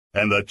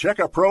And the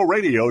Checka Pro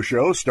Radio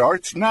Show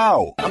starts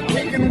now. I'm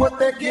taking what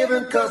they're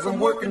giving because I'm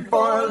working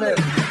for a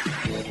living.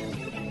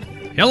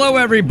 Hello,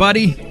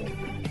 everybody.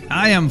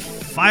 I am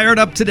fired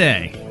up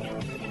today.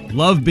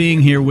 Love being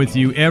here with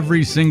you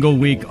every single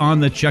week on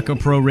the Checka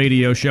Pro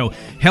Radio Show,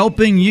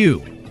 helping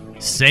you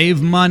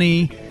save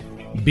money,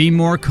 be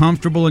more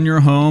comfortable in your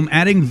home,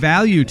 adding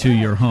value to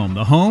your home.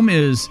 The home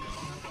is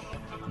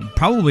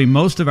probably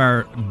most of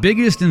our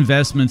biggest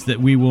investments that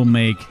we will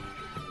make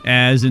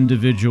as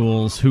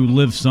individuals who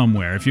live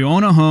somewhere. If you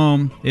own a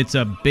home, it's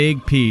a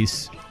big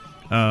piece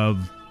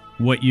of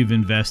what you've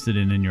invested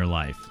in your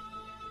life.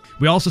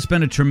 We also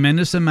spend a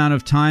tremendous amount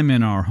of time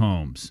in our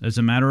homes. As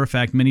a matter of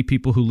fact, many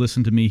people who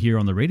listen to me here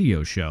on the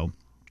radio show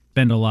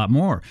spend a lot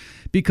more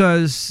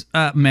because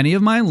many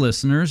of my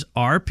listeners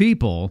are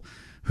people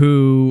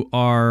who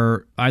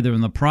are either in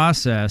the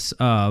process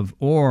of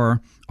or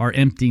are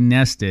empty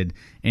nested,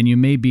 and you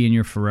may be in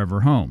your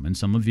forever home, and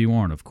some of you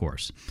aren't, of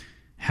course.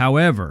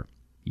 However,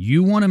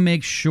 you want to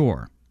make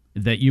sure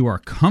that you are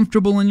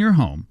comfortable in your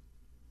home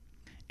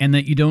and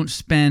that you don't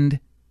spend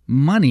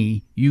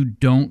money you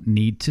don't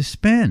need to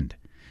spend.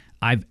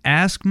 I've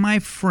asked my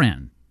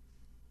friend,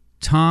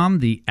 Tom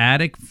the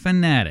Attic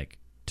Fanatic,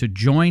 to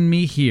join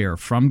me here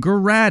from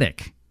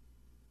Garadic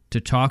to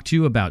talk to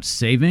you about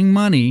saving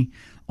money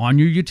on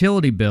your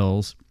utility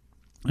bills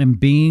and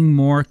being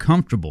more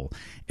comfortable.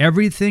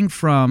 Everything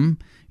from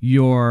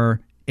your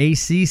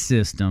AC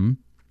system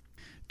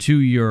to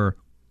your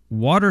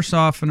water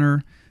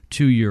softener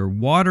to your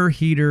water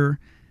heater,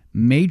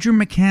 major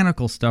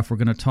mechanical stuff we're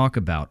going to talk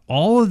about.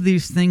 All of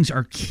these things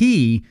are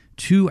key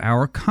to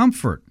our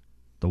comfort.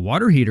 The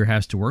water heater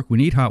has to work. We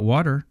need hot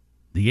water.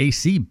 The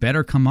AC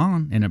better come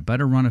on, and it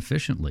better run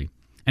efficiently.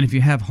 And if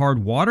you have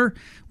hard water,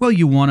 well,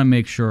 you want to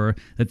make sure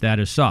that that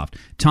is soft.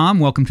 Tom,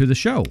 welcome to the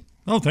show.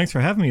 Oh, thanks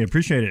for having me. I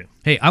appreciate it.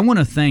 Hey, I want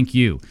to thank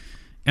you.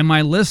 And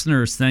my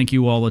listeners thank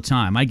you all the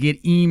time. I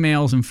get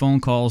emails and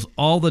phone calls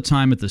all the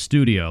time at the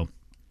studio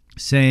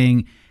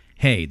saying,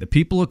 hey, the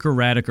people at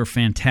Garadic are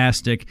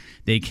fantastic.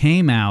 They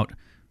came out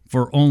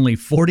for only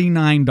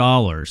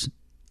 $49,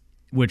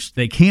 which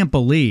they can't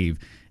believe,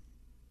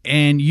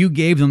 and you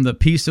gave them the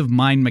peace of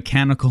mind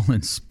mechanical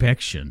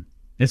inspection.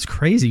 It's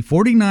crazy.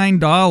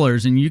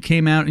 $49, and you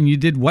came out and you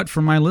did what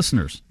for my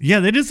listeners?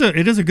 Yeah, it is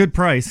a good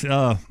price.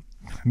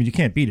 I mean, you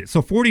can't beat it.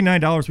 So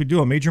 $49, we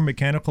do a major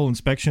mechanical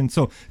inspection.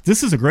 So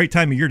this is a great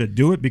time of year to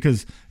do it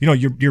because, you know,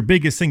 your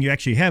biggest thing you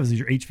actually have is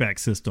your HVAC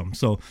system.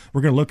 So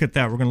we're going to look at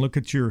that. We're going to look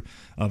at your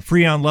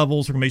Freon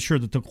levels. We're going to make sure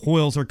that the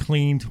coils are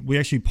cleaned. We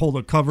actually pull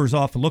the covers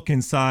off and look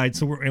inside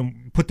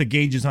and put the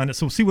gauges on it.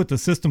 So we'll see what the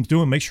system's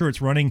doing, make sure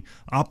it's running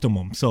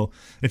optimum. So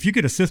if you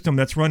get a system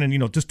that's running, you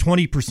know, just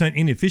 20%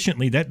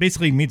 inefficiently, that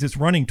basically means it's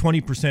running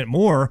 20%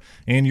 more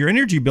and your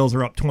energy bills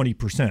are up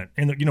 20%.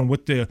 And, you know,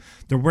 with the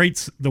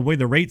rates, the way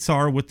the rates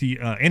are, with the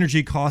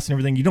energy costs and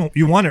everything,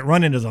 you want it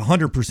running as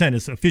 100%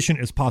 as efficient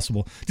as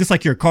possible. Just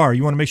like your car,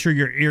 you want to make sure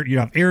you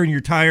have air in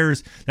your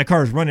tires. That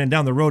car is running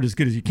down the road as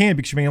good as you can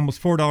because you're paying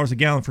almost $4 a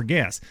gallon for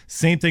gas.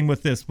 Same thing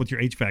with your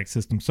HVAC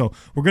system. So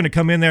we're going to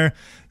come in there.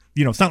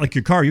 You know, it's not like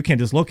your car. You can't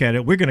just look at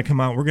it. We're going to come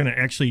out. We're going to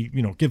actually,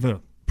 you know, give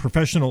a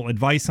professional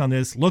advice on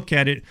this. Look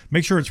at it.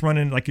 Make sure it's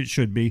running like it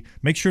should be.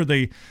 Make sure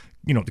the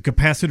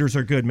capacitors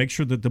are good. Make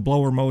sure that the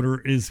blower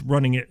motor is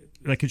running it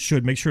like it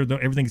should. Make sure that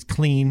everything's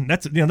clean.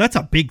 That's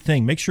a big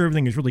thing. Make sure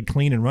everything is really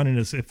clean and running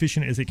as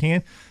efficient as it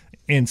can.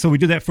 And so we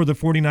do that for the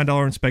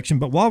 $49 inspection.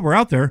 But while we're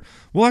out there,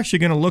 we're actually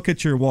going to look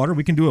at your water.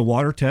 We can do a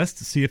water test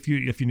to see if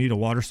you need a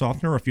water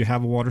softener, or if you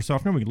have a water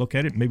softener, we can look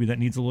at it. Maybe that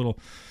needs a little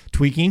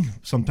tweaking.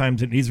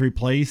 Sometimes it needs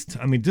replaced.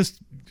 I mean, just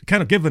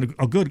kind of give it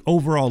a good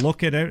overall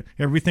look at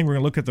everything. We're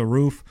going to look at the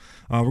roof.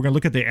 We're going to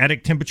look at the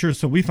attic temperatures.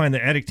 So we find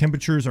that attic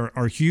temperatures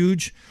are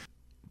huge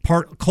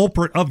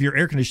culprit of your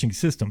air conditioning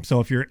system. So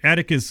if your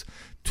attic is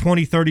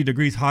 20-30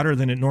 degrees hotter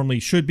than it normally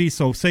should be,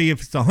 so say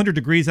if it's 100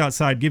 degrees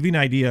outside, give you an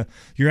idea,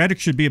 your attic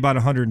should be about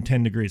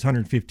 110 degrees,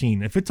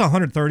 115. If it's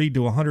 130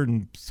 to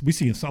 100, we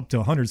see it's up to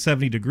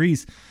 170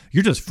 degrees,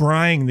 you're just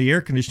frying the air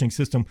conditioning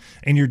system,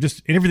 and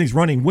everything's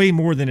running way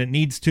more than it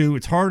needs to.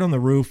 It's hard on the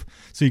roof,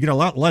 so you get a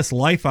lot less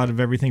life out of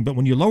everything. But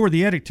when you lower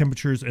the attic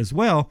temperatures as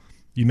well,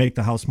 you make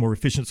the house more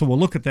efficient. So we'll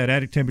look at that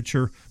attic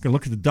temperature, going to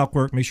look at the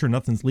ductwork, make sure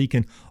nothing's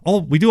leaking.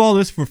 We do all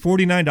this for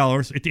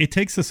 $49. It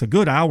takes us a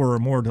good hour or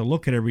more to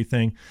look at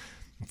everything.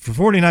 For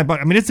 $49,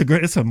 I mean, it's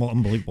an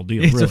unbelievable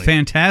deal. It's really a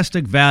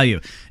fantastic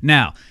value.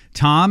 Now,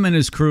 Tom and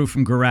his crew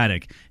from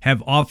Garadic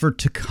have offered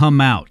to come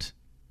out,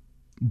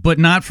 but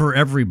not for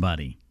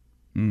everybody.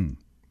 Now,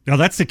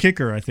 that's the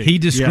kicker, I think. He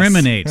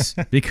discriminates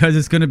because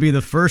it's going to be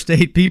the first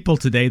 8 people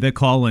today that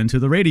call into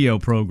the radio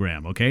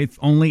program, okay? It's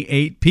only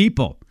 8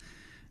 people.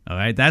 All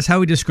right, that's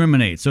how we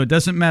discriminate. So it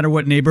doesn't matter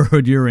what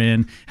neighborhood you're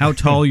in, how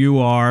tall you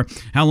are,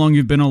 how long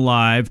you've been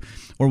alive,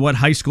 or what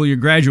high school you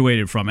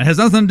graduated from. It has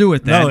nothing to do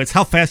with that. No, it's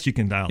how fast you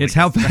can dial. It's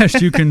how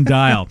fast you can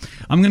dial.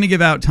 I'm going to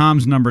give out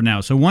Tom's number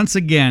now. So once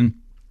again,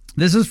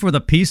 This is for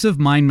the peace of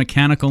mind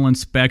mechanical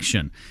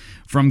inspection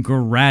from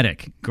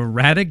Garadic.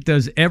 Garadic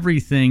does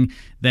everything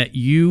that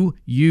you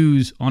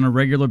use on a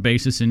regular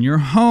basis in your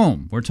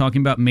home. We're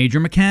talking about major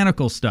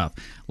mechanical stuff,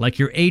 like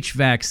your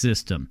HVAC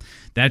system.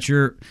 That's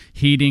your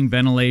heating,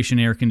 ventilation,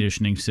 air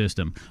conditioning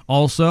system.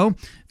 Also,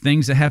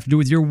 things that have to do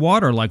with your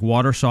water, like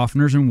water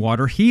softeners and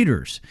water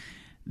heaters.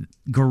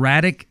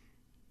 Garadic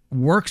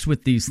works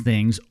with these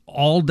things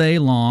all day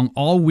long,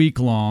 all week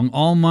long,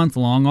 all month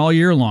long, all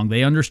year long.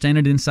 They understand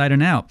it inside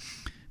and out.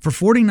 For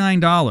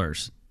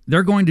 $49,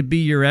 they're going to be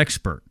your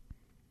expert.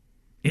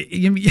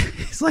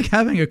 It's like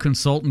having a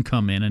consultant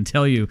come in and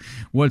tell you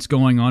what's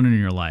going on in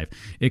your life.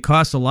 It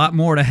costs a lot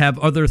more to have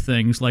other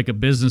things like a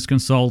business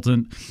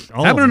consultant,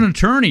 having an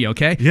attorney,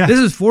 okay? Yeah. This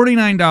is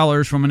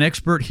 $49 from an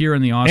expert here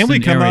in the Austin area.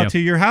 And we come out to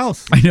your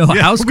house. I know,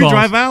 house calls. We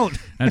drive out.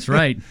 That's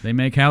right. They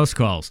make house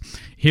calls.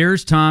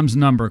 Here's Tom's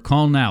number.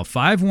 Call now,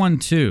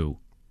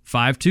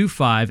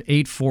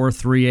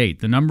 512-525-8438.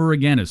 The number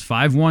again is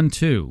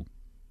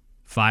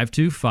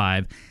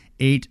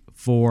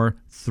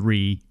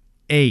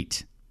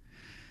 512-525-8438.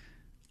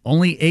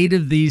 Only 8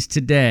 of these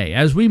today.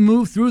 As we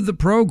move through the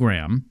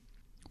program,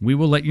 we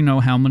will let you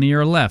know how many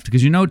are left.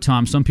 Because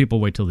Tom, some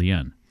people wait till the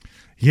end.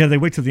 Yeah, they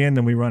wait till the end,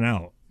 then we run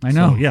out. I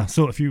know. So, yeah.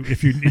 So if you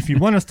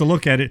want us to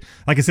look at it,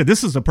 like I said,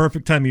 this is the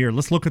perfect time of year.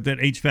 Let's look at that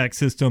HVAC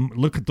system.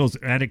 Look at those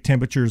attic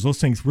temperatures.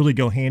 Those things really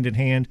go hand in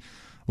hand.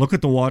 Look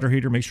at the water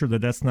heater. Make sure that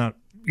that's not,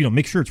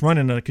 make sure it's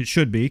running like it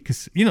should be.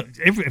 Because,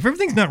 if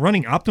everything's not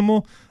running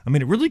optimal,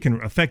 it really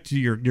can affect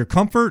your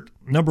comfort,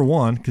 number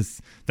one,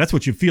 because that's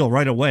what you feel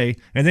right away.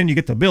 And then you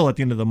get the bill at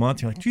the end of the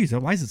month. You're like, geez,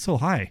 why is it so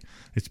high?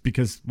 It's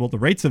because, the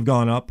rates have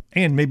gone up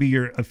and maybe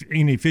you're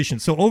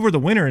inefficient. So over the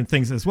winter and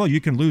things as well,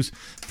 you can lose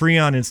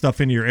Freon and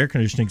stuff into your air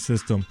conditioning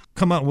system.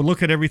 Come out, we'll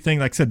look at everything.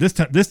 Like I said,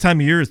 this time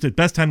of year is the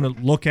best time to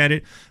look at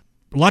it.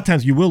 A lot of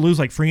times you will lose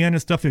like Freon and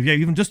stuff if you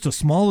have even just the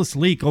smallest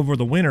leak over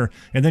the winter,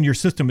 and then your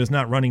system is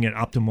not running at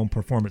optimum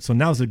performance. So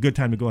now's a good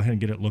time to go ahead and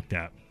get it looked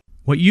at.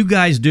 What you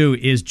guys do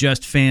is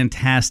just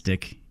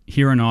fantastic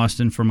here in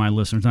Austin for my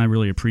listeners, and I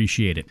really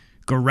appreciate it.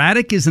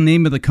 Garadic is the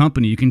name of the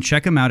company. You can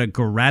check them out at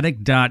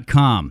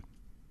garadic.com.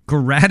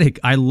 Garadic,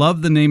 I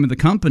love the name of the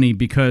company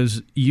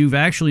because you've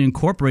actually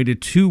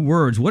incorporated 2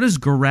 words. What does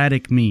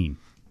Garadic mean?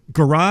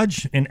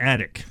 Garage and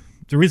attic.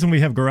 The reason we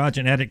have garage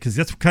and attic, because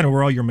that's kind of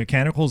where all your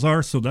mechanicals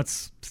are. So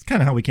that's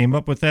kind of how we came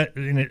up with that.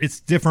 And it's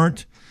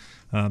different.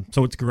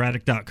 So it's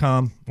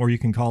garadic.com, or you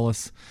can call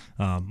us.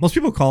 Most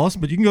people call us,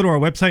 but you can go to our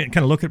website and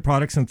kind of look at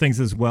products and things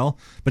as well.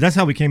 But that's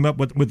how we came up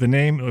with the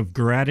name of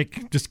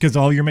Garadic, just because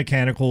all your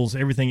mechanicals,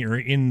 everything are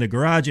in the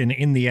garage and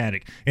in the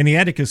attic. And the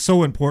attic is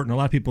so important. A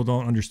lot of people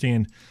don't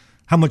understand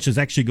how much is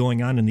actually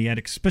going on in the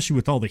attic, especially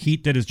with all the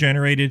heat that is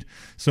generated.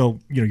 So,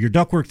 your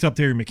ductwork's up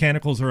there, your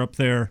mechanicals are up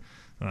there.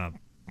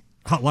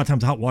 A lot of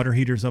times hot water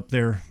heaters up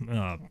there,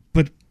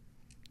 but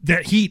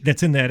that heat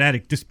that's in that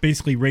attic just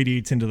basically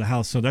radiates into the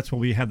house. So that's why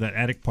we have that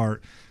attic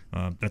part.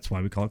 That's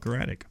why we call it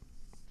Garadic.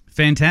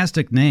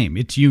 Fantastic name.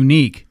 It's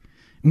unique.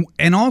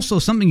 And also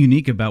something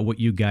unique about what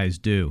you guys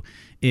do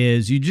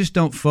is you just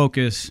don't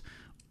focus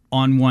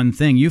on one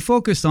thing. You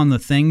focus on the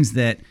things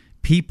that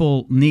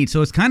people need.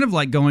 So it's kind of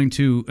like going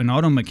to an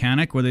auto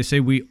mechanic where they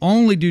say, we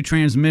only do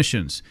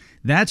transmissions.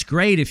 That's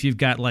great if you've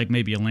got like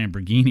maybe a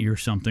Lamborghini or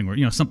something,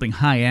 or something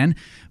high end.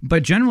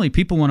 But generally,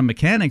 people want a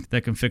mechanic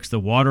that can fix the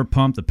water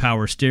pump, the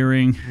power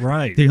steering,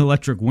 right, the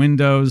electric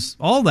windows,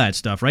 all that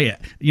stuff, right?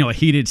 A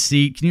heated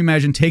seat. Can you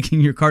imagine taking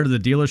your car to the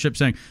dealership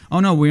saying, "Oh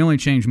no, we only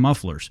change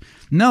mufflers"?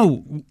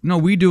 No,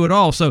 we do it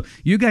all. So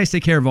you guys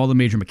take care of all the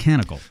major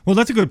mechanical. Well,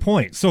 that's a good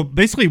point. So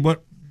basically,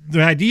 what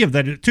the idea of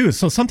that too is,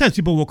 so sometimes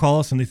people will call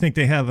us and they think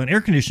they have an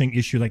air conditioning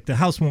issue, like the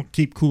house won't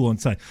keep cool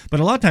inside. But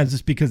a lot of times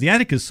it's because the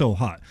attic is so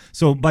hot.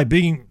 So by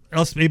being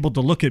us able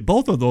to look at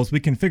both of those, we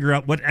can figure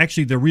out what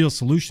actually the real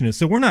solution is.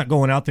 So we're not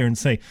going out there and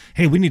say,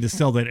 hey, we need to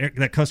sell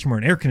that customer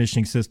an air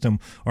conditioning system,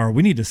 or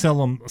we need to sell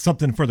them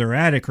something for their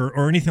attic,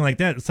 or anything like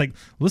that. It's like,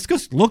 let's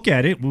just look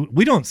at it.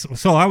 We don't.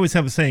 So I always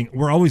have a saying,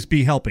 we're always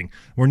be helping.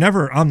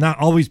 I'm not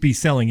always be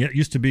selling. It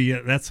used to be,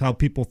 that's how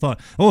people thought,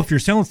 oh, if you're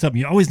selling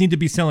something, you always need to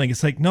be selling.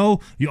 It's like,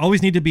 no, you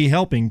always need to be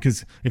helping,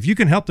 because if you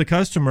can help the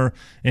customer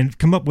and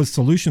come up with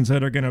solutions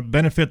that are going to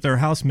benefit their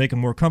house, make them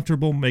more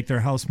comfortable, make their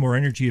house more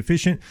energy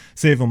efficient,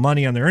 save them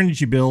money on their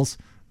energy bills,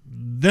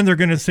 then they're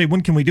going to say,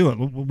 when can we do it?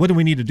 What do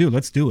we need to do?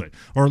 Let's do it.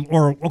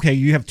 Or okay,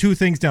 you have 2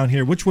 things down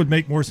here. Which would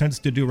make more sense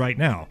to do right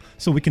now?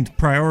 So we can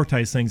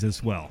prioritize things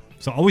as well.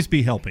 So always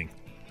be helping.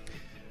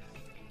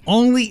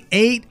 Only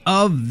 8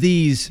 of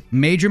these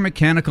major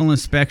mechanical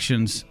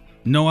inspections,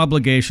 no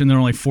obligation. They're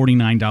only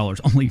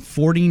 $49. Only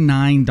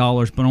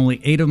 $49, but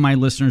only 8 of my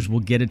listeners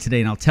will get it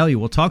today. And I'll tell you,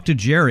 we'll talk to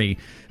Jerry,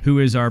 who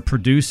is our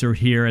producer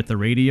here at the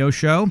radio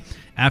show,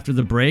 after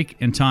the break.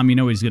 And Tom,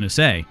 what he's going to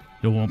say.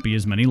 There won't be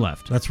as many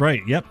left. That's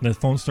right. Yep, the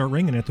phones start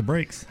ringing at the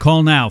breaks.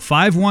 Call now,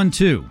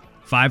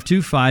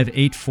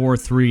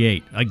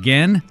 512-525-8438.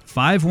 Again,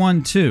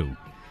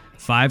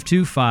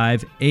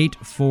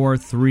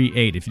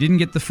 512-525-8438. If you didn't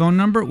get the phone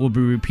number, we'll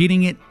be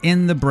repeating it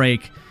in the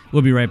break.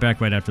 We'll be right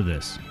back right after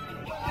this.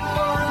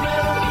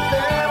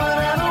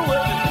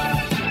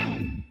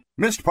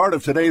 Missed part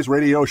of today's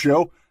radio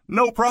show?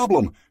 No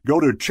problem. Go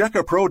to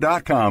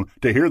checkapro.com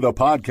to hear the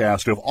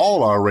podcast of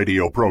all our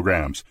radio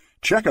programs.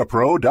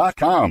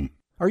 Checkapro.com.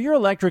 Are your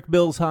electric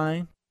bills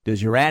high?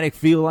 Does your attic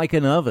feel like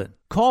an oven?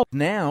 Call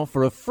now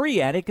for a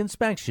free attic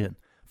inspection.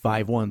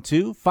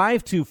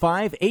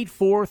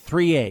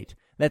 512-525-8438.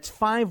 That's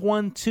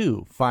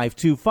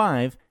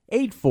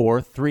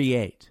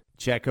 512-525-8438.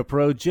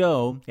 Check-A-Pro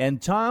Joe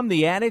and Tom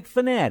the Attic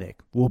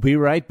Fanatic will be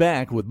right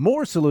back with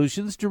more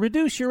solutions to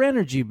reduce your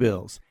energy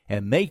bills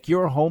and make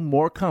your home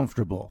more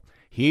comfortable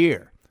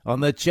here on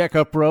the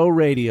Check-A-Pro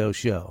Radio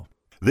Show.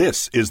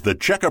 This is the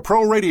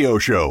Check-A-Pro Radio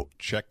Show.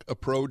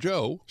 Check-A-Pro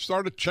Joe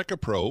started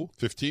Check-A-Pro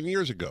 15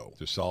 years ago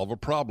to solve a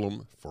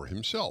problem for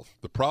himself.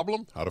 The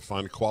problem? How to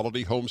find a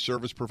quality home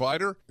service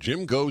provider?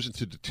 Jim goes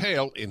into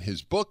detail in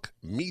his book,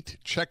 Meet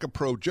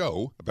Check-A-Pro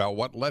Joe, about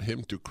what led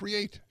him to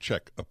create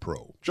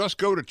Check-A-Pro. Just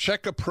go to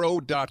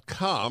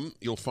checkapro.com.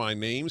 You'll find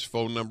names,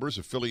 phone numbers,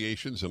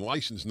 affiliations, and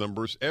license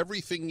numbers,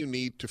 everything you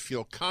need to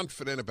feel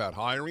confident about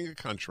hiring a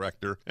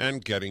contractor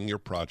and getting your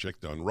project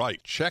done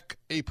right.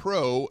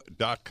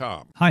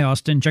 Checkapro.com. Hi,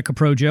 Austin.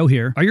 Check-A-Pro Joe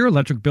here. Are your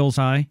electric bills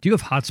high? Do you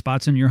have hot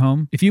spots in your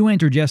home? If you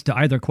answered yes to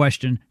either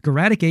question,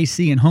 Garadic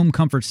AC and Home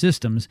Comfort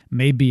Systems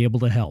may be able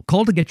to help.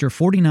 Call to get your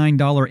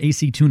 $49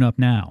 AC tune-up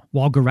now.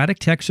 While Garadic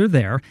techs are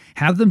there,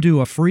 have them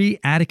do a free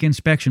attic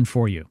inspection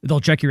for you. They'll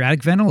check your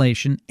attic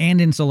ventilation and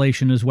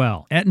insulation as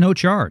well, at no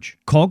charge.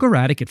 Call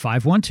Garadic at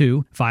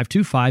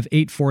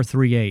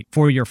 512-525-8438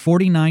 for your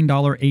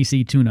 $49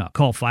 AC tune-up.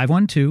 Call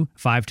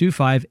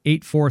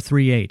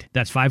 512-525-8438.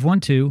 That's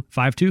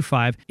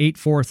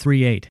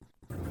 512-525-8438.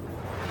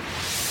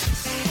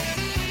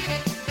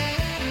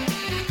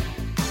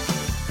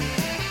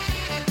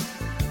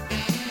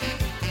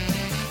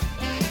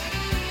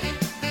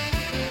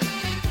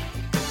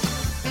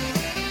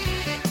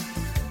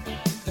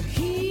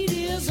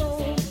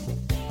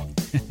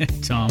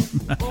 Tom.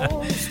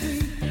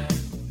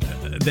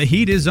 The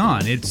heat is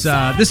on. It's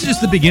this is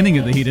just the beginning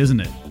of the heat, isn't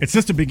it? It's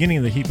just the beginning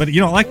of the heat. But,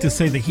 I like to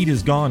say the heat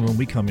is gone when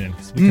we come in.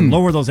 We can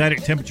lower those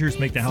attic temperatures,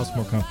 make the house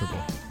more comfortable.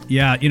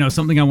 Yeah,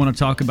 something I want to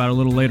talk about a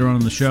little later on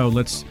in the show.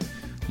 Let's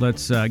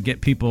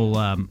get people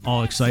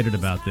all excited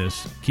about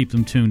this. Keep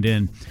them tuned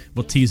in.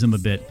 We'll tease them a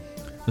bit.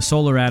 The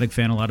Solar Attic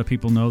Fan, a lot of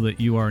people know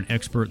that you are an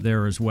expert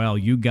there as well.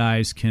 You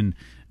guys can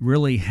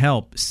really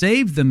help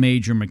save the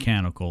major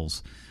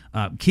mechanicals,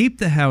 keep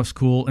the house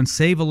cool, and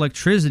save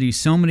electricity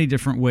so many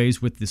different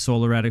ways with the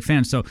Solar Attic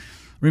Fan. So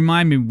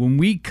remind me, when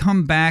we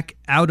come back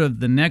out of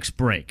the next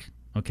break,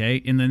 okay,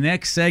 in the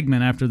next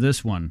segment after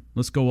this one,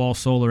 let's go all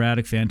Solar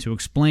Attic Fan to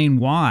explain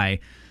why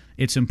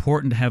it's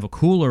important to have a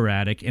cooler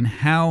attic and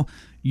how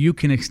you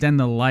can extend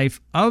the life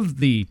of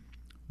the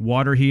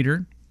water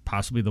heater,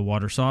 possibly the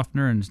water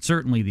softener, and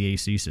certainly the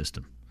AC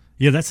system.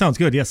 Yeah, that sounds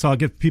good. Yeah, so I'll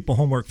give people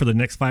homework for the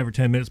next 5 or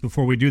 10 minutes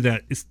before we do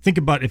that. Think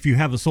about if you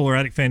have a Solar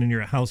Attic Fan in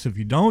your house. If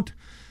you don't,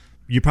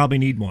 you probably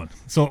need one.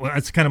 So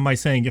that's kind of my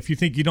saying. If you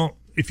think you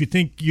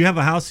have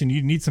a house and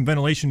you need some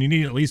ventilation, you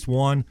need at least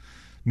one,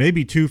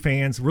 maybe 2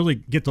 fans, really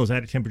get those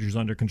attic temperatures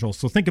under control.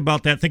 So think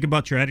about that. Think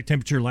about your attic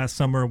temperature last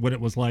summer, what it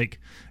was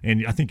like,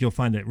 and I think you'll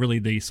find that really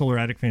the Solar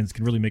Attic Fans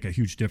can really make a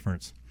huge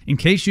difference. In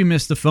case you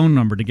missed the phone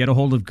number to get a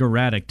hold of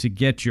Garadic to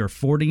get your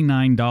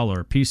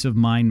 $49 Peace of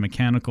Mind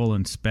Mechanical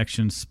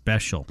Inspection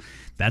Special.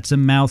 That's a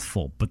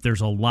mouthful, but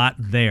there's a lot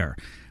there.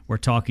 We're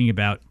talking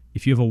about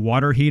if you have a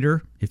water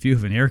heater, if you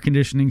have an air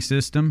conditioning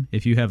system,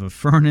 if you have a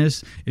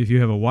furnace, if you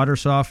have a water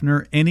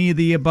softener, any of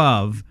the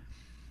above,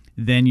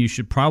 then you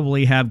should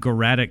probably have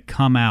Garadic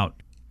come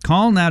out.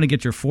 Call now to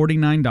get your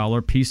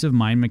 $49 Peace of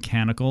Mind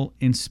Mechanical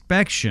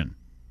Inspection.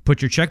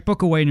 Put your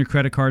checkbook away and your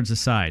credit cards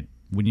aside.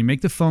 When you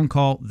make the phone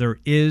call, there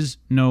is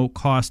no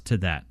cost to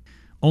that.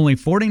 Only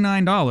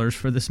 $49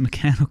 for this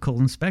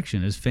mechanical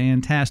inspection is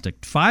fantastic.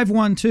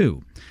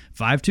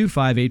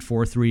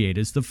 512-525-8438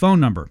 is the phone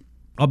number.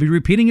 I'll be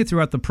repeating it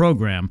throughout the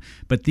program,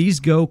 but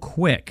these go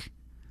quick.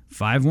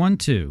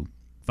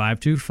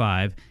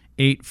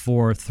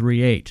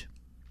 512-525-8438.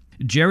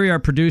 Jerry, our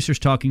producer's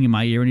talking in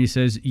my ear, and he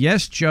says,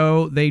 yes,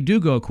 Joe, they do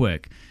go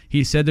quick.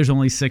 He said there's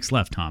only 6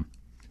 left, Tom.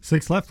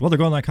 6 left? Well, they're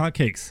going like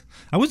hotcakes.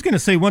 I was going to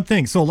say one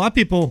thing. So a lot of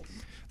people,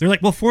 they're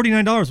like, well,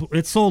 $49,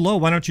 it's so low.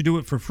 Why don't you do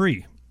it for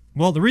free?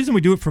 Well, the reason we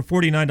do it for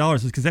 $49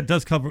 is because that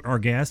does cover our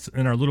gas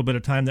and our little bit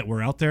of time that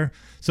we're out there.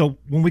 So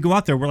when we go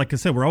out there, we're, like I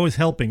said, we're always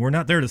helping. We're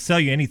not there to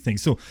sell you anything.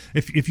 So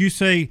if you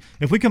say,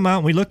 if we come out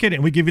and we look at it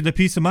and we give you the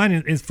peace of mind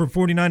and it's for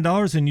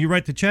 $49 and you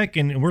write the check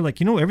and we're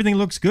like, everything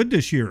looks good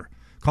this year.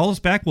 Call us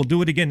back. We'll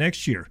do it again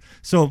next year.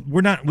 So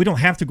we don't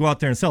have to go out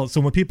there and sell it. So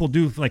when people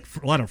do like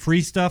a lot of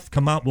free stuff,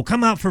 we'll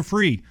come out for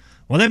free.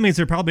 Well, that means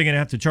they're probably going to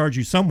have to charge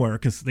you somewhere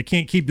because they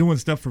can't keep doing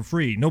stuff for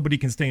free. Nobody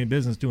can stay in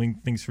business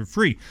doing things for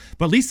free.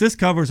 But at least this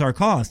covers our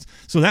costs.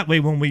 So that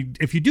way,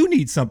 if you do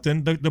need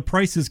something, the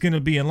price is going to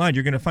be in line.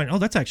 You're going to find,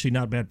 that's actually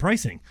not bad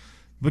pricing.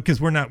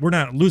 Because we're not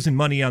losing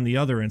money on the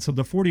other end. So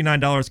the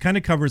 $49 kind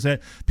of covers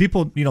that.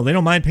 People, they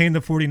don't mind paying the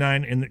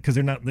 $49 and because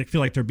they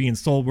feel like they're being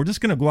sold. We're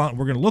just going to go out and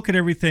we're going to look at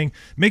everything,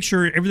 make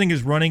sure everything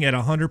is running at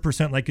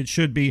 100% like it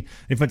should be.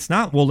 If it's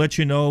not, we'll let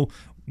you know.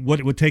 what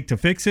it would take to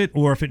fix it,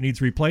 or if it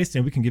needs replaced,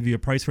 and we can give you a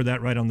price for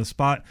that right on the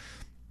spot.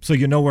 So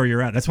you know where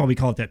you're at. That's why we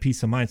call it that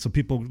peace of mind. So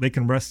people, they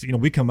can rest.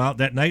 We come out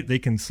that night, they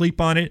can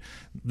sleep on it.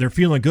 They're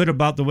feeling good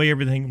about the way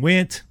everything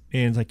went.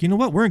 And it's like, you know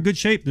what? We're in good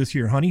shape this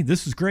year, honey.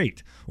 This is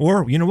great.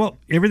 Or, you know what?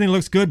 Everything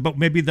looks good, but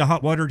maybe the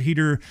hot water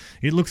heater,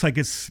 it looks like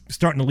it's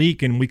starting to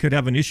leak and we could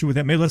have an issue with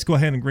that. Maybe let's go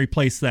ahead and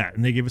replace that.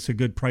 And they give us a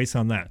good price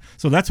on that.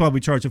 So that's why we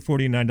charge the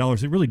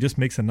 $49. It really just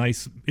makes a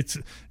nice, it's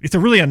a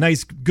really a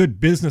nice, good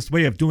business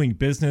way of doing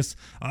business.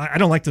 I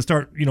don't like to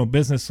start,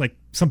 business like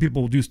some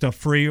people will do stuff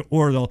free,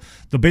 or they'll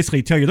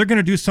basically tell you they're going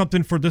to do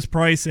something for this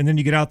price, and then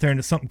you get out there and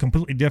it's something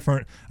completely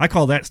different. I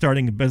call that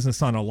starting a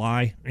business on a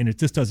lie, and it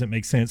just doesn't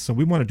make sense. So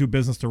we want to do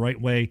business the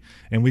right way,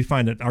 and we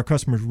find that our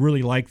customers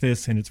really like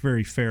this, and it's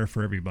very fair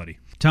for everybody.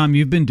 Tom,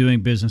 you've been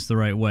doing business the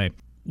right way.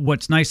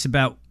 What's nice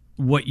about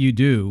what you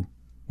do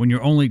when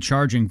you're only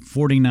charging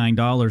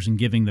 $49 and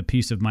giving the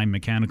peace of mind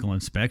mechanical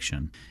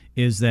inspection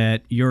is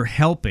that you're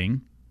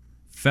helping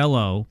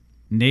fellow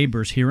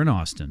neighbors here in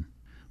Austin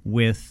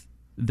with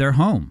their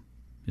home.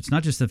 It's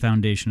not just the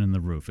foundation and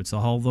the roof. It's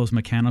all those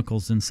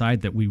mechanicals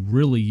inside that we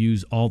really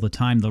use all the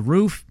time. The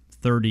roof,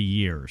 30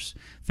 years.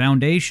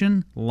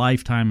 Foundation,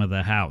 lifetime of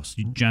the house,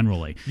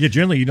 generally. Yeah,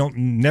 generally you don't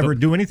never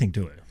do anything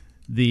to it.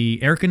 The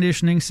air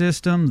conditioning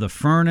system, the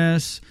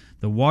furnace,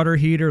 the water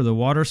heater, the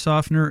water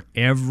softener,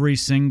 every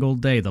single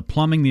day. The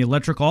plumbing, the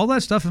electric, all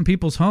that stuff in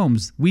people's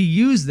homes, we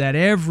use that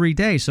every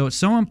day. So it's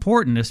so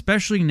important,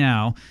 especially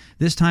now,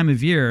 this time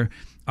of year,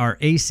 our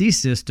AC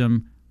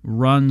system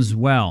runs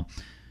well.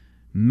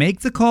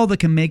 Make the call that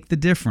can make the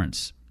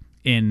difference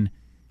in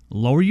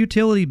lower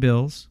utility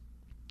bills,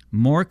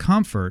 more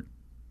comfort,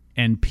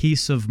 and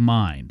peace of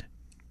mind.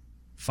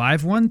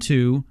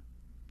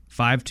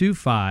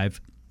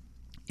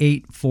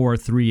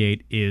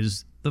 512-525-8438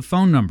 is the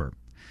phone number.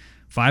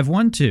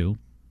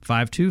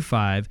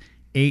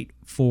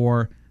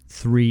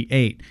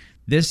 512-525-8438.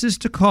 This is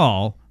to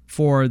call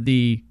for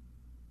the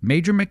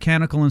major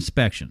mechanical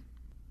inspection.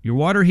 Your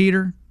water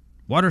heater,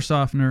 water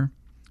softener,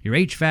 your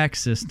HVAC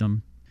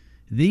system.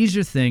 These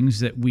are things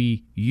that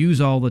we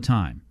use all the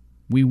time.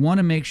 We want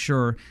to make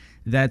sure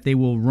that they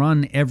will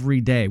run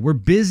every day. We're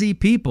busy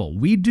people.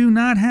 We do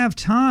not have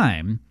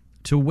time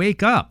to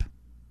wake up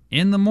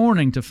in the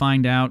morning to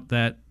find out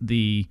that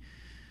the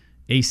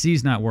AC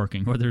is not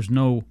working or there's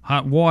no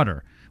hot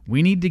water.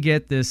 We need to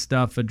get this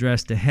stuff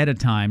addressed ahead of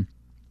time.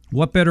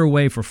 What better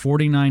way for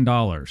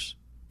 $49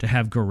 to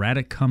have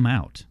Garrett come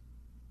out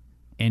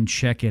and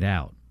check it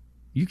out?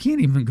 You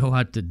can't even go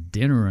out to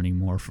dinner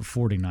anymore for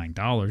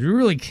 $49. You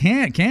really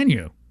can't, can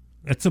you?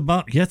 It's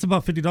about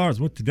 $50.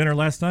 Went to dinner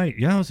last night.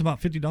 Yeah, it was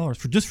about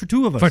 $50 for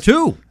two of us. For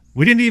two?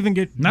 We didn't even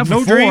get no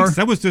drinks.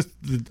 That was just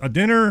a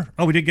dinner.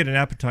 Oh, we did get an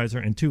appetizer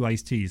and 2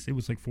 iced teas. It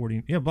was like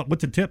 40. Yeah, but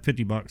what's the tip?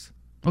 $50.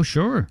 Oh,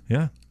 sure.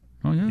 Yeah.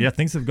 Oh, yeah. Yeah,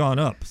 things have gone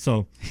up.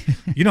 So,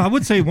 I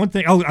would say one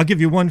thing. I'll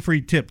give you one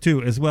free tip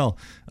too as well.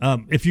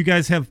 If you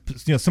guys have,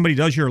 somebody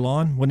does your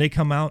lawn, when they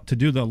come out to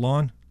do the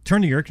lawn,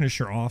 turn the air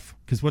conditioner off,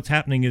 because what's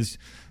happening is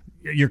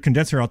your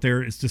condenser out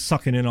there is just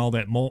sucking in all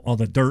that mold, all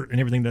the dirt and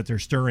everything that they're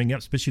stirring up,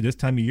 especially this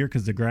time of year,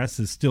 because the grass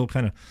is still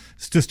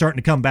starting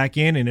to come back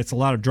in, and it's a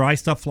lot of dry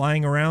stuff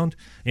flying around,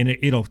 and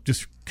it'll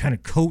just kind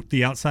of coat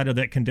the outside of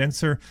that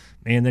condenser,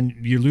 and then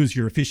you lose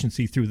your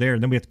efficiency through there,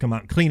 and then we have to come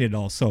out and clean it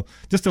all. So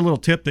just a little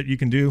tip that you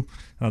can do.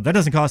 That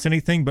doesn't cost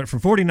anything, but for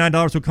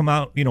 $49 we'll come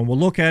out, we'll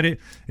look at it.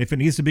 If it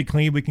needs to be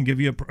cleaned, we can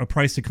give you a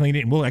price to clean it,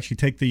 and we'll actually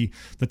take the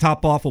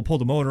top off, we'll pull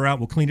the motor out,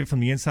 we'll clean it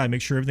from the inside,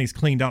 make sure everything's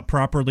cleaned out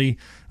properly.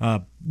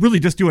 Really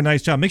just do a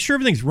nice job. Make sure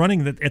everything's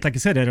running, like I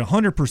said, at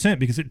 100%,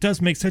 because it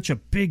does make such a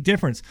big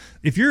difference.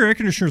 If your air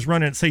conditioner is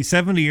running at, say,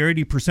 70 or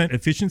 80%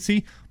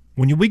 efficiency,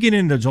 when we get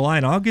into July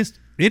and August,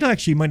 it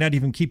actually might not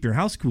even keep your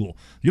house cool.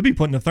 You'll be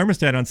putting the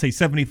thermostat on, say,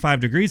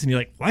 75 degrees, and you're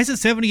like, why is it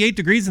 78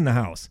 degrees in the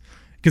house?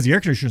 Because the air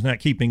conditioner's not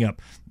keeping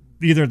up.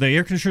 Either the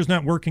air conditioner's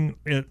not working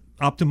at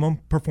optimum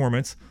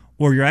performance,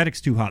 or your attic's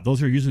too hot.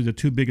 Those are usually the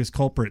two biggest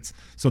culprits.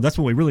 So that's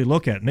what we really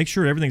look at. Make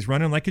sure everything's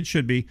running like it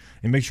should be,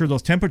 and make sure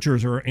those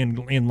temperatures are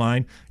in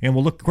line. And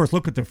we'll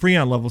look at the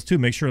Freon levels too.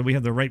 Make sure that we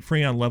have the right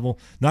Freon level,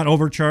 not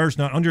overcharged,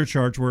 not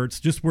undercharged, where it's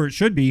just where it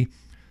should be.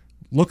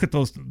 Look at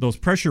those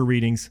pressure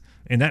readings,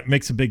 and that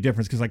makes a big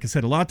difference, because like I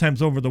said, a lot of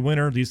times over the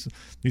winter, these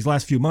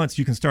last few months,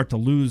 you can start to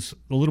lose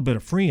a little bit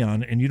of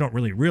Freon, and you don't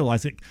really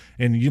realize it,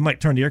 and you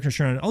might turn the air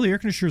conditioner on. Oh, the air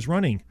conditioner is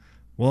running.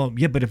 Well,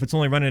 yeah, but if it's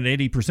only running at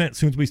 80%, as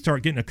soon as we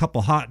start getting a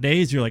couple hot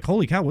days, you're like,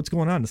 holy cow, what's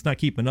going on? It's not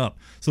keeping up.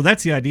 So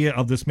that's the idea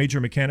of this major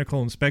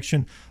mechanical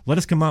inspection. Let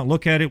us come out and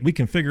look at it. We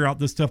can figure out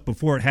this stuff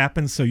before it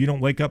happens, so you don't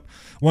wake up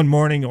one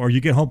morning or you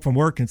get home from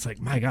work and it's like,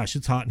 my gosh,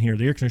 it's hot in here.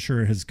 The air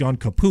conditioner has gone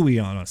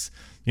kapooey on us.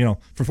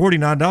 For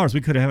 $49,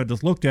 we could have had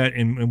this looked at,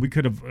 and we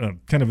could have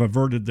kind of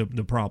averted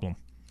the problem.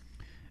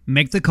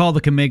 Make the call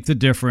that can make the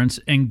difference,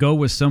 and go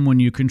with someone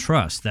you can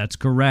trust. That's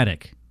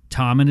Garrett.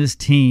 Tom and his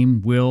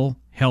team will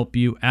help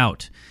you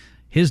out.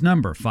 His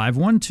number,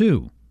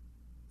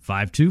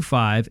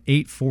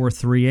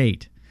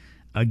 512-525-8438.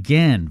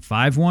 Again,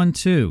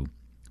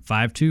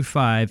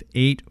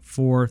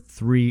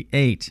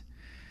 512-525-8438.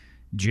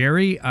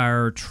 Jerry,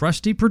 our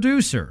trusty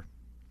producer,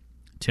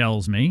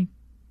 tells me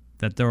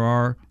that there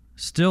are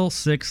still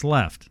 6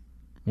 left.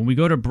 When we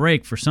go to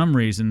break, for some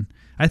reason,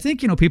 I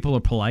think, people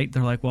are polite.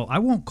 They're like, well, I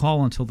won't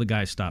call until the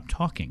guys stop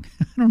talking.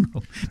 I don't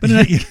know. But in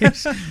any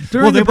case,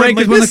 during the break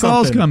is when the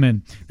calls come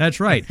in. That's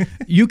right.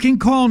 You can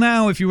call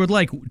now if you would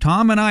like.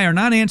 Tom and I are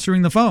not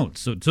answering the phone,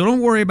 so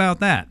don't worry about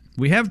that.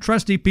 We have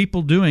trusty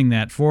people doing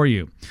that for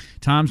you.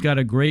 Tom's got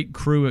a great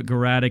crew at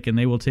Garadic, and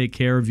they will take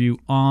care of you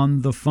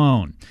on the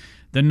phone.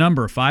 The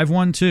number,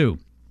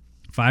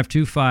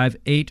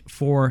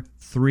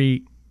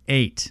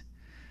 512-525-8438.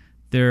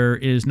 There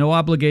is no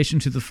obligation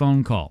to the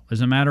phone call.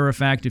 As a matter of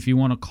fact, if you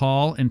want to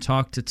call and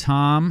talk to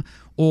Tom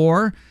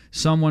or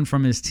someone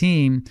from his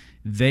team,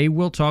 they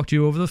will talk to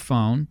you over the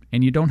phone,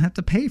 and you don't have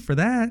to pay for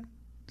that.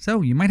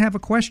 So you might have a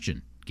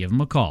question. Give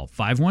them a call,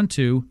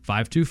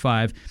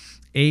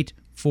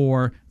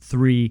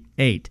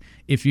 512-525-8438.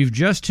 If you've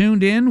just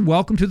tuned in,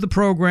 welcome to the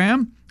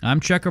program. I'm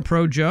Checker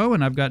Pro Joe,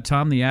 and I've got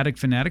Tom the Attic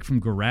Fanatic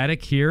from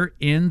Garadic here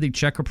in the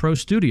Checker Pro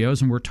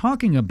studios, and we're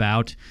talking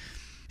about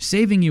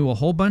saving you a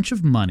whole bunch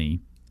of money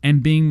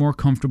and being more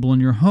comfortable in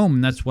your home.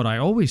 And that's what I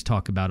always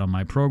talk about on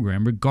my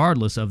program,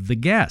 regardless of the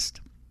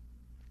guest.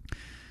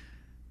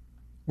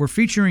 We're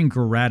featuring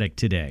Garadic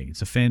today.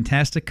 It's a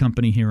fantastic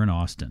company here in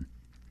Austin.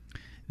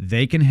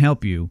 They can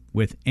help you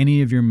with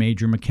any of your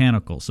major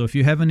mechanicals. So if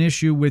you have an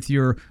issue with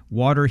your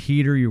water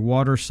heater, your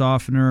water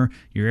softener,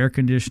 your air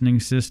conditioning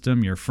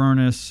system, your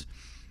furnace,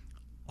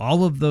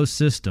 all of those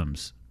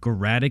systems,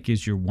 Garadic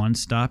is your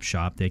one-stop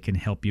shop. They can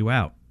help you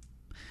out.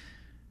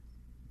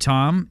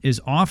 Tom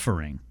is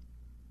offering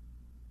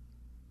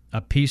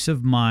a peace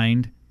of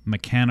mind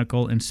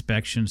mechanical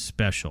inspection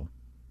special.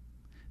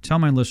 Tell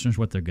my listeners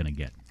what they're going to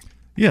get.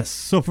 Yes.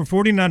 So for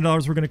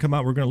 $49, we're going to come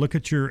out. We're going to look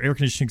at your air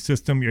conditioning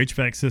system, your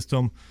HVAC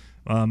system.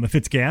 If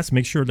it's gas,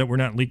 make sure that we're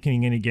not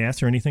leaking any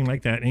gas or anything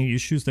like that. Any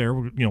issues there,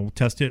 we'll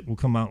test it. We'll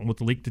come out with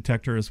the leak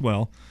detector as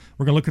well.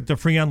 We're going to look at the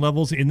Freon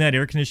levels in that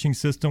air conditioning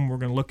system. We're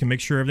going to look and make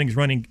sure everything's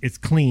running. It's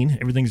clean.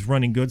 Everything's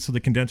running good, so the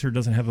condenser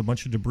doesn't have a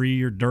bunch of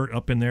debris or dirt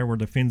up in there where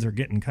the fins are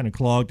getting kind of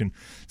clogged and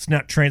it's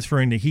not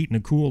transferring the heat and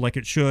the cool like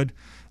it should.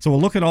 So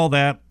we'll look at all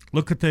that.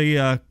 Look at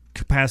the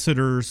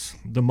capacitors,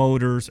 the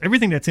motors,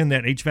 everything that's in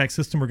that HVAC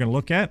system we're going to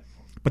look at.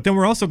 But then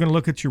we're also going to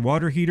look at your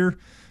water heater,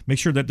 make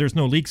sure that there's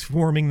no leaks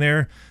forming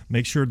there,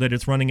 make sure that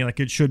it's running like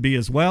it should be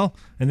as well.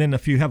 And then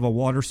if you have a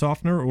water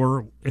softener,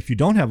 or if you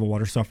don't have a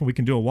water softener, we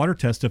can do a water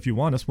test if you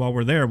want us while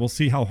we're there. We'll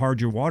see how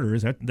hard your water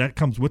is. That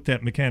comes with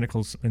that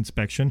mechanical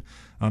inspection.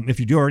 If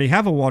you do already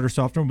have a water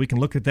softener, we can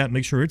look at that,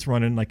 make sure it's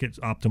running like it's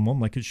optimum,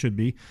 like it should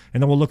be.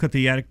 And then we'll look at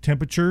the attic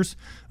temperatures.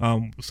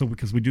 So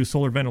because we do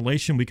solar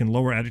ventilation, we can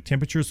lower attic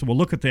temperatures. So we'll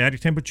look at the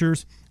attic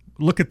temperatures,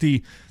 look at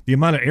the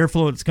amount of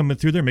airflow that's coming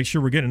through there, make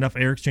sure we're getting enough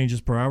air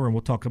exchanges per hour, and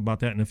we'll talk about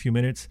that in a few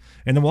minutes.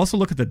 And then we'll also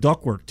look at the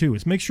ductwork too.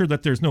 Is make sure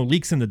that there's no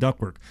leaks in the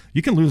ductwork.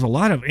 You can lose a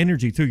lot of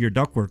energy through your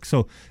ductwork.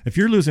 So if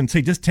you're losing,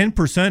 say, just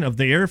 10% of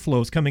the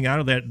airflow is coming out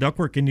of that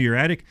ductwork into your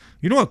attic,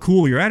 you don't want to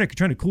cool your attic. You're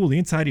trying to cool the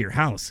inside of your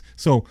house.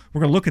 So we're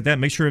going to look at that,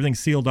 make sure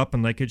everything's sealed up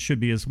and like it should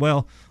be as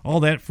well.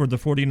 All that for the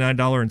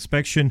 $49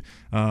 inspection.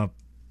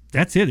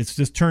 That's it. It's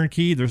just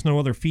turnkey. There's no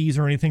other fees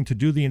or anything to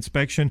do the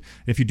inspection.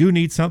 If you do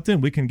need something,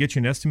 we can get you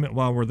an estimate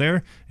while we're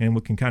there, and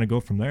we can kind of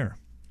go from there.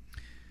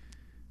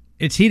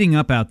 It's heating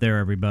up out there,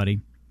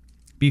 everybody.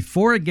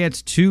 Before it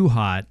gets too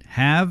hot,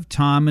 have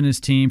Tom and his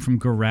team from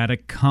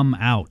Garadic come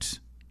out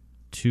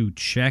to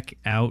check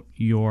out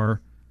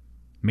your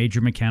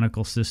major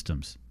mechanical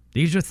systems.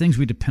 These are things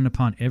we depend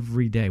upon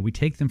every day. We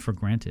take them for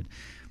granted.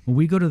 When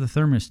we go to the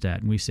thermostat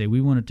and we say we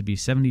want it to be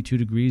 72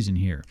 degrees in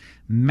here,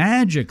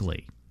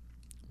 magically,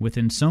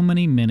 within so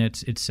many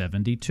minutes, it's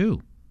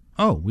 72.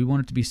 Oh, we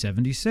want it to be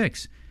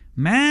 76.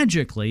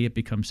 Magically, it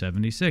becomes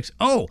 76.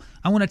 Oh,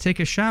 I want to take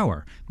a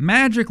shower.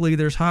 Magically,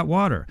 there's hot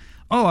water.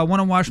 Oh, I want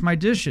to wash my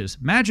dishes.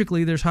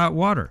 Magically, there's hot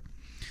water.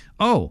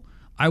 Oh,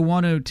 I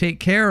want to take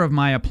care of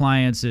my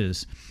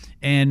appliances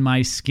and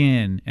my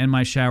skin and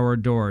my shower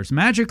doors.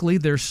 Magically,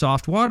 there's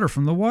soft water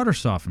from the water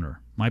softener.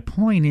 My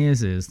point is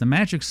the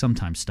magic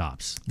sometimes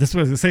stops. This is what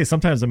I was going to say.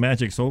 Sometimes the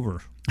magic's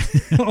over.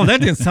 Oh, that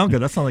didn't sound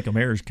good. That sounded like a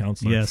marriage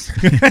counselor. Yes.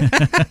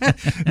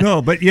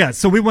 No, but yeah,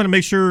 so we want to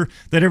make sure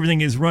that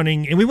everything is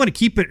running, and we want to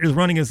keep it as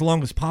running as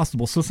long as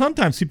possible. So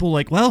sometimes people are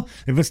like, well,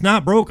 if it's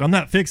not broke, I'm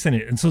not fixing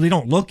it. And so they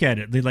don't look at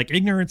it. They're like,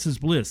 ignorance is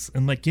bliss.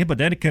 And like, yeah, but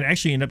that could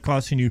actually end up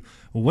costing you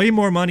way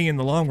more money in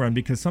the long run,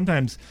 because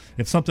sometimes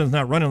if something's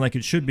not running like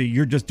it should be,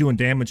 you're just doing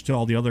damage to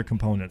all the other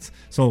components.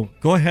 So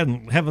go ahead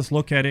and have us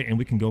look at it, and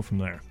we can go from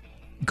there.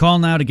 Call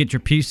now to get your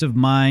peace of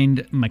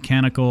mind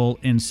mechanical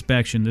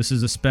inspection. This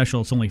is a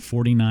special. It's only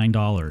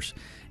 $49.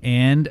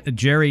 And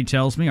Jerry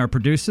tells me, our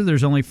producer,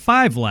 there's only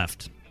 5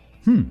 left.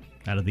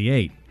 Out of the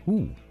 8.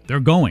 Ooh, they're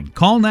going.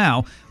 Call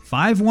now,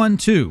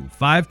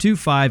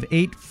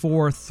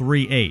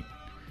 512-525-8438.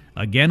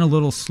 Again, a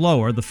little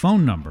slower. The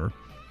phone number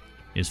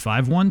is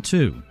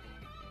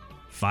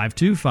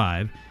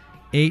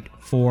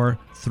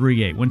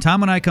 512-525-8438. When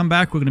Tom and I come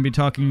back, we're going to be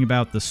talking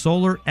about the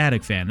Solar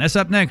Attic Fan. That's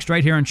up next,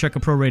 right here on Checker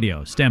Pro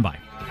Radio. Stand by.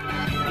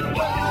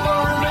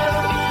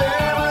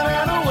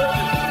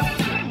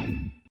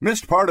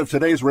 Missed part of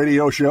today's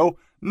radio show?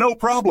 No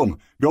problem.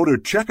 Go to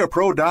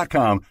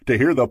checkapro.com to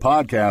hear the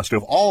podcast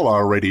of all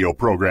our radio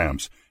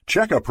programs.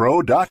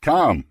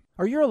 Checkapro.com.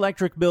 Are your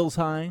electric bills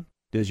high?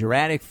 Does your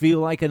attic feel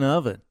like an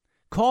oven?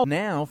 Call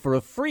now for a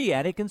free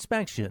attic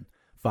inspection.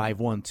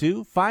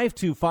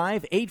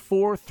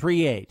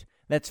 512-525-8438.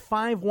 That's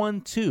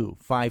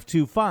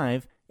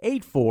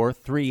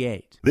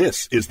 512-525-8438.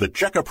 This is the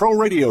Check-A-Pro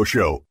Radio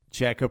Show.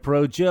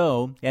 Check-A-Pro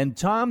Joe and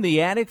Tom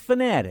the Attic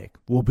Fanatic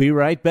will be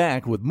right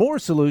back with more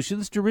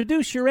solutions to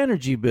reduce your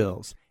energy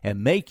bills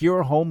and make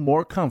your home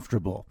more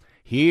comfortable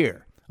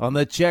here on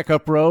the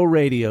Check-A-Pro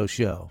Radio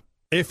Show.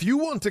 If you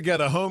want to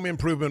get a home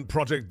improvement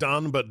project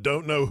done but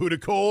don't know who to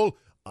call,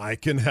 I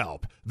can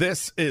help.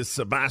 This is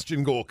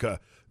Sebastian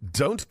Gorka.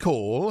 Don't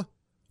call.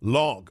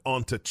 Log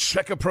on to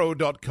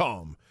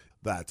checkapro.com.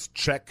 That's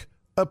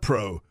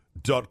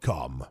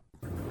checkapro.com.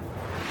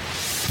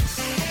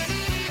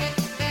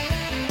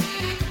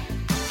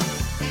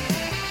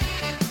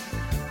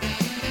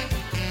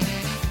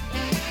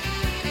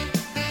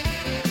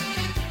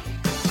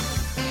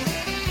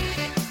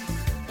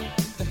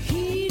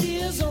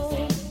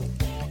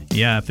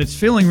 Yeah, if it's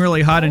feeling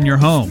really hot in your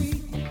home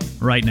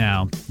right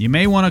now, you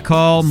may want to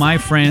call my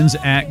friends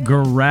at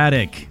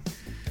Garantic.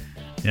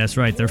 That's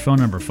right, their phone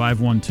number,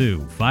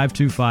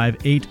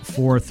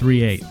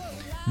 512-525-8438.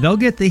 They'll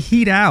get the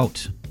heat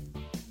out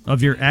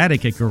of your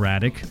attic at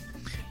Garantic,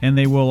 and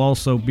they will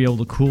also be able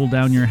to cool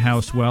down your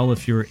house well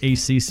if your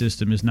AC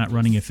system is not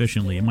running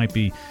efficiently. It might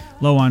be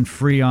low on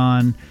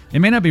Freon. It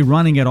may not be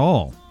running at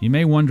all. You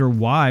may wonder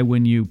why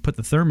when you put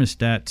the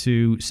thermostat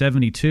to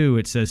 72,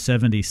 it says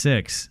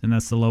 76, and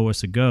that's the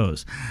lowest it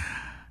goes.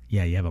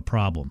 Yeah, you have a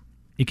problem.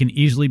 It can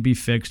easily be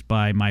fixed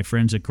by my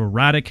friends at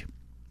Garantic.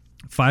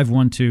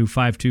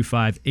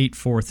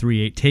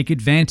 512-525-8438. Take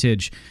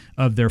advantage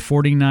of their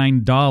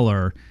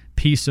 $49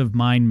 peace of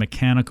mind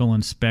mechanical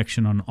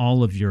inspection on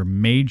all of your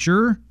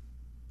major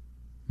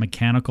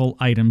mechanical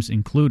items,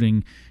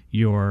 including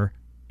your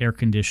air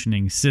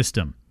conditioning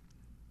system.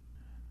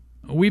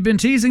 We've been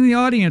teasing the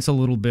audience a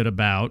little bit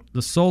about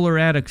the solar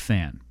attic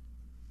fan.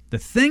 The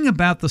thing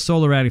about the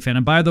solar attic fan,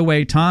 and by the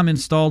way, Tom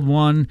installed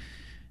one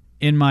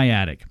in my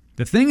attic.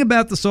 The thing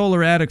about the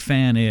solar attic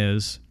fan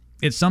is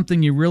it's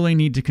something you really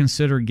need to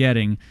consider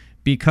getting,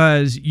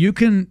 because you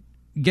can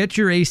get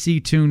your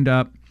AC tuned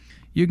up.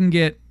 You can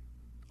get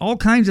all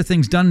kinds of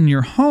things done in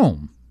your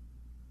home.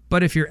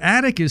 But if your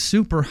attic is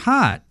super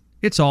hot,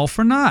 it's all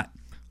for naught.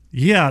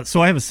 Yeah,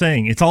 so I have a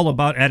saying. It's all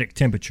about attic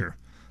temperature.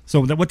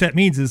 So what that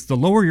means is the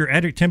lower your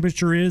attic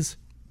temperature is,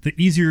 the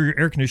easier your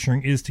air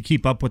conditioning is to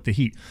keep up with the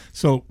heat.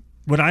 So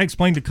what I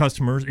explain to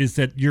customers is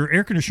that your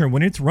air conditioner,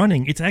 when it's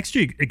running, it's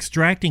actually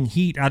extracting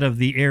heat out of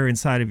the air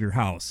inside of your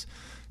house.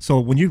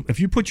 So if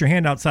you put your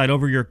hand outside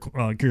over your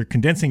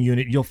condensing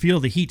unit, you'll feel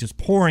the heat just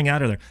pouring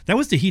out of there. That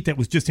was the heat that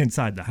was just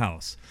inside the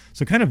house.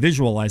 So kind of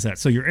visualize that.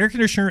 So your air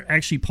conditioner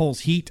actually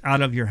pulls heat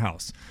out of your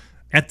house.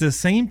 At the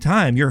same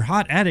time, your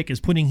hot attic is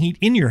putting heat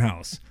in your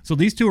house. So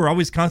these two are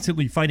always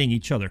constantly fighting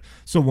each other.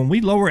 So when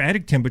we lower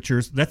attic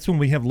temperatures, that's when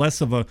we have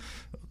less of a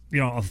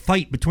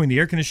fight between the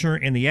air conditioner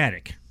and the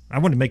attic. I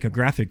want to make a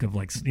graphic of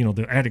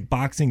the attic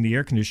boxing the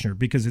air conditioner,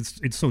 because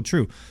it's so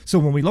true. So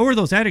when we lower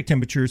those attic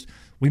temperatures,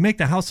 we make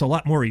the house a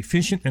lot more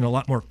efficient and a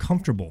lot more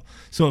comfortable.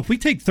 So if we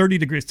take 30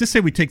 degrees, just say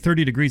we take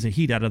 30 degrees of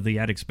heat out of the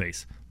attic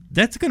space,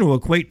 that's going to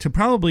equate to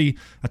probably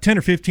a 10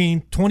 or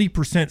 15,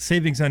 20%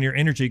 savings on your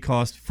energy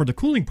cost for the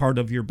cooling part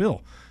of your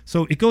bill.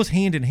 So it goes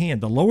hand in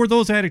hand. The lower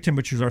those attic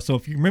temperatures are, so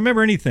if you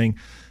remember anything,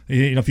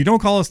 if you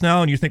don't call us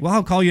now and you think, well,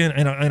 I'll call you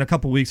in a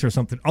couple weeks or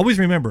something, always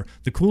remember,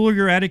 the cooler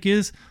your attic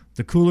is,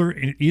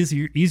 the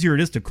easier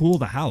it is to cool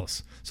the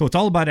house. So it's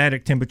all about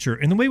attic temperature.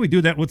 And the way we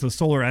do that with the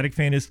solar attic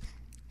fan is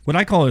what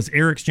I call is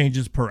air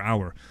exchanges per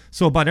hour.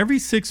 So about every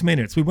 6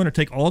 minutes, we want to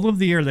take all of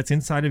the air that's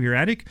inside of your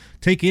attic,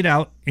 take it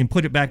out and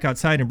put it back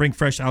outside and bring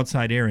fresh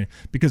outside air in.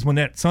 Because when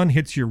that sun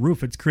hits your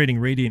roof, it's creating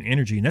radiant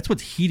energy. And that's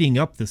what's heating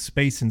up the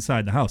space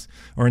inside the house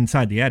or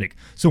inside the attic.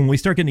 So when we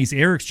start getting these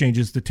air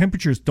exchanges, the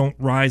temperatures don't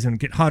rise and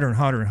get hotter and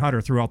hotter and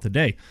hotter throughout the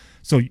day.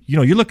 So,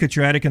 you look at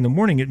your attic in the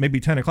morning, it may be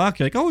 10 o'clock.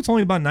 You're like, oh, it's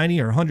only about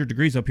 90 or 100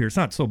 degrees up here. It's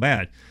not so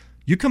bad.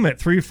 You come at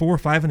 3, 4,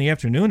 5 in the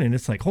afternoon, and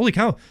it's like, holy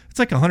cow, it's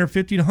like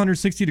 150 to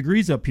 160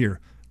 degrees up here.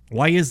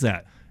 Why is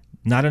that?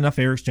 Not enough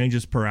air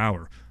exchanges per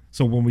hour.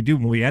 So when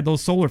we add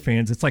those solar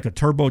fans, it's like a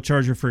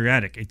turbocharger for your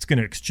attic. It's going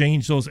to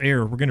exchange those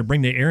air. We're going to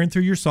bring the air in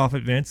through your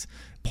soffit vents,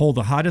 pull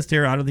the hottest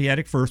air out of the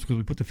attic first, because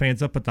we put the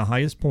fans up at the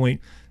highest point,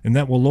 and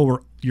that will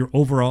lower your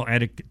overall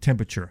attic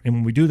temperature. And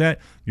when we do that,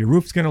 your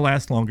roof's going to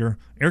last longer,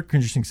 air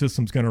conditioning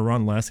system's going to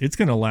run less, it's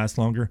going to last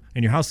longer,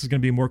 and your house is going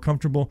to be more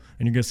comfortable,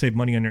 and you're going to save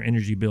money on your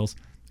energy bills.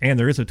 And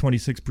there is a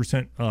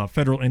 26%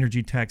 federal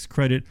energy tax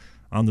credit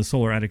on the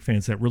solar attic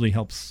fans that really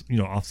helps,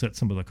 offset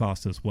some of the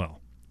cost as well.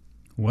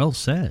 Well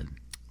said.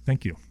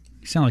 Thank you.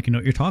 You sound like you know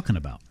what you're talking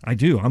about. I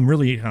do. I'm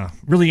really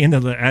into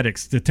the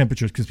attics, the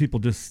temperatures, because people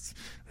they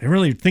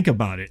really think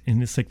about it.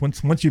 And it's like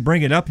once you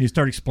bring it up and you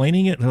start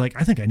explaining it, they're like,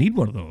 I think I need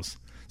one of those.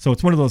 So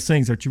it's one of those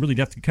things that you really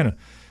have to kind of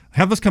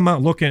have us come out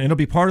and look, and it'll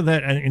be part of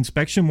that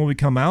inspection when we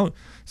come out.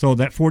 So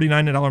that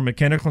 $49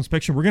 mechanical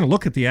inspection, we're going to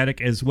look at the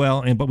attic as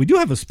well. But we do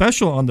have a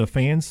special on the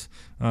fans.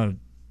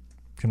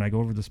 Can I go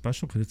over the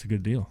special? Because it's a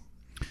good deal.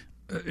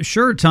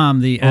 Sure, Tom,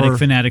 the attic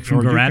fanatic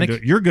from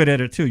Garadic. You're good at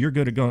it, too. You're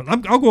good at going.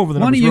 I'll go over the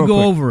numbers. Why don't you go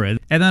quick. over it,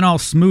 and then I'll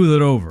smooth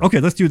it over. Okay,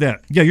 let's do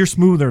that. Yeah, you're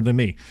smoother than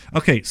me.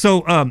 Okay,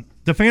 so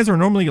the fans are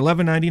normally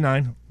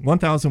 $1,199,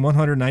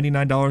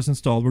 $1,199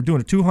 installed. We're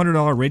doing a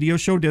 $200 radio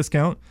show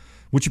discount,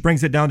 which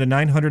brings it down to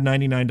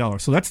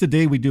 $999. So that's the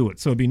day we do it.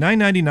 So it'd be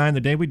 $999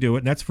 the day we do it,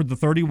 and that's for the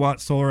 30-watt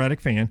solar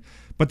attic fan.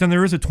 But then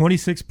there is a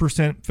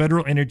 26%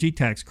 federal energy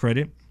tax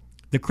credit.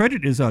 The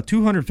credit is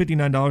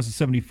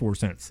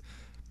 $259.74.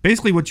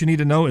 Basically, what you need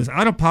to know is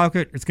out of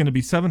pocket, it's going to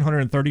be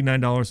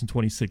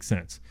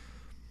 $739.26.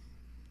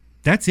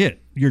 That's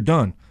it. You're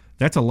done.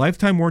 That's a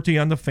lifetime warranty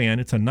on the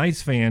fan. It's a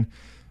nice fan.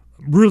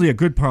 Really a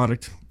good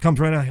product. Comes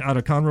right out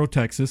of Conroe,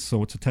 Texas.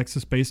 So it's a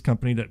Texas-based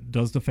company that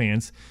does the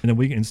fans, and then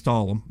we can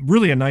install them.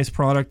 Really a nice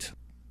product.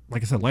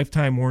 Like I said,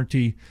 lifetime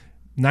warranty.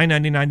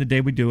 $999 the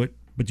day we do it,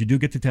 but you do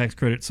get the tax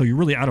credit. So you're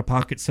really out of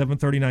pocket,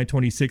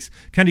 $739.26.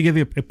 Kind of give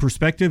you a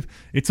perspective.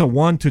 It's a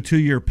 1 to 2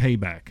 year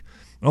payback.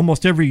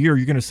 Almost every year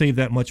you're going to save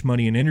that much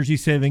money in energy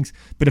savings.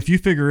 But if you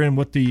figure in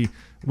what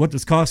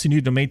this costing you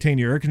to maintain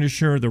your air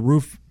conditioner, the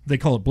roof, they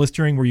call it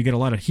blistering, where you get a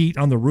lot of heat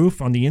on the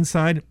roof on the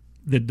inside,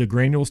 the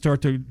granules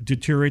start to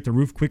deteriorate the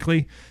roof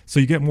quickly, so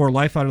you get more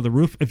life out of the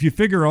roof. If you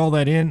figure all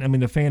that in, I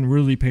mean, the fan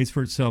really pays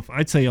for itself.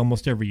 I'd say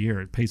almost every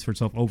year it pays for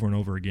itself over and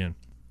over again.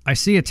 I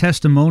see a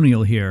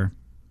testimonial here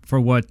for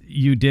what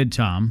you did,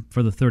 Tom,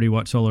 for the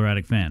 30-watt solar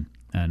attic fan.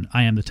 And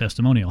I am the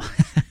testimonial.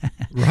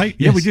 Right?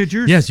 Yes. Yeah, we did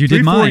yours. Yes, you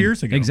did mine. 4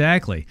 years ago.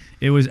 Exactly.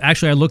 It was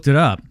actually, I looked it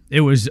up.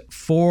 It was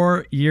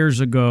 4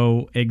 years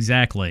ago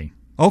exactly.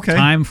 Okay.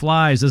 Time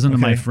flies, doesn't it,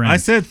 my friend?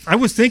 I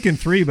was thinking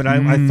 3, but I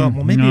thought,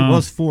 well, maybe it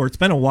was 4. It's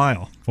been a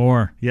while.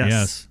 4.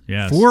 Yes.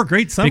 4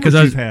 great summers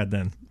you've had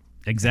then.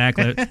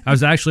 Exactly. I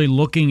was actually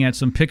looking at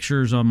some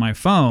pictures on my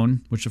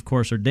phone, which of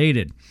course are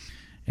dated.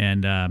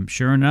 And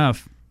sure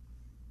enough,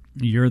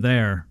 you're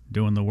there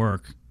doing the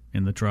work.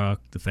 In the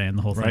truck, the fan,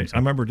 the whole thing. Right, So, I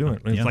remember doing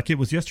it. It's like it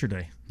was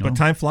yesterday. No. But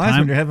time flies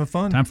when you're having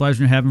fun. Time flies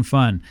when you're having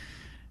fun.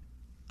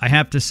 I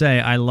have to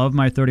say, I love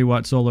my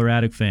 30-watt solar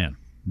attic fan.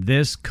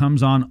 This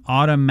comes on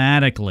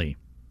automatically.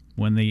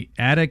 When the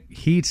attic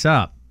heats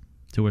up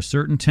to a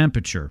certain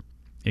temperature,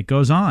 it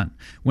goes on.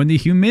 When the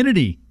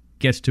humidity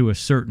gets to a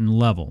certain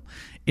level,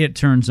 it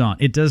turns on.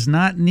 It does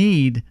not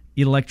need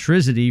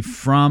electricity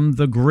from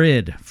the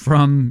grid,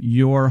 from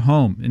your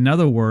home. In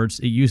other words,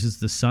 it uses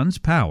the sun's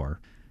power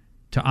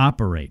to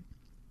operate.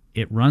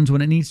 It runs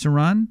when it needs to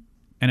run,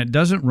 and it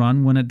doesn't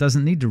run when it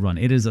doesn't need to run.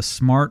 It is a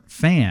smart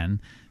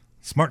fan.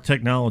 Smart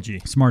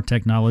technology. Smart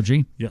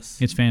technology. Yes.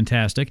 It's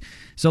fantastic.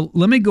 So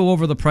let me go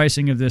over the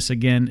pricing of this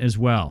again as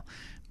well,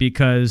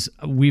 because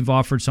we've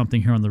offered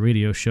something here on the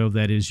radio show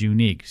that is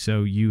unique.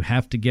 So you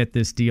have to get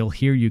this deal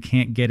here. You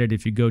can't get it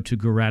if you go to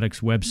Garadic's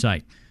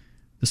website.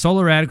 The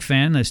solar attic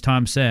fan, as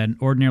Tom said,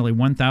 ordinarily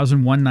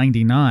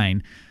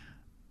 $1,199.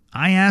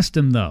 I asked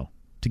him, though,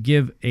 to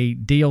give a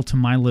deal to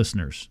my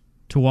listeners,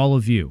 to all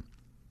of you.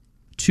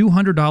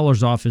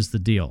 $200 off is the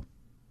deal.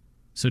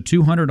 So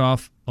 $200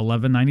 off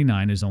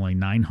 $1,199 is only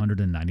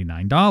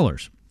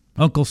 $999.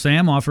 Uncle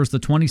Sam offers the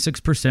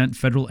 26%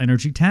 federal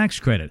energy tax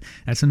credit.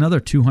 That's another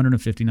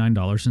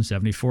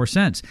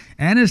 $259.74.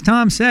 And as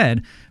Tom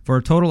said, for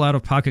a total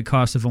out-of-pocket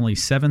cost of only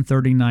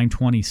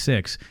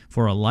 $739.26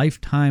 for a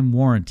lifetime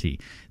warranty.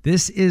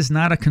 This is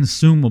not a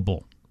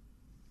consumable.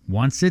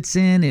 Once it's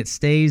in, it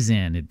stays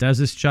in. It does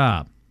its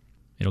job.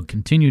 It'll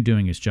continue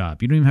doing its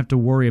job. You don't even have to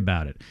worry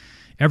about it.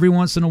 Every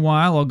once in a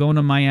while, I'll go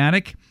into my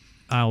attic.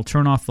 I'll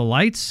turn off the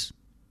lights,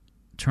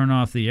 turn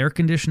off the air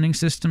conditioning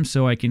system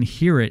so I can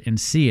hear it and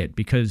see it,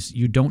 because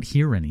you don't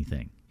hear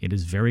anything. It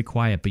is very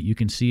quiet, but you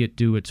can see it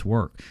do its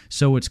work.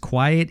 So it's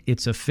quiet,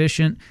 it's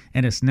efficient,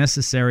 and it's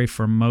necessary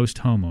for most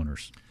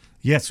homeowners.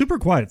 Yeah, super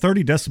quiet,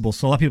 30 decibels.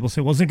 So a lot of people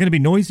say, well, is it going to be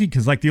noisy?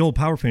 Because like the old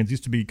power fans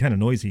used to be kind of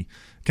noisy,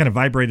 kind of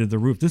vibrated the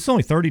roof. This is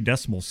only 30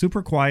 decibels,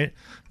 super quiet.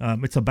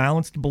 It's a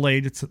balanced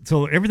blade.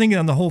 So everything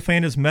on the whole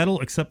fan is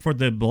metal except for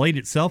the blade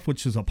itself,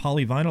 which is a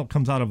polyvinyl. It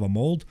comes out of a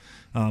mold.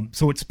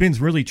 So it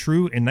spins really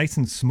true and nice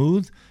and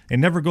smooth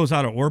and never goes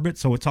out of orbit.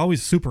 So it's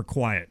always super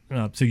quiet.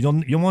 So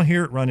you won't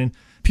hear it running.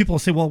 People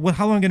say, well,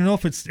 how long am I going to know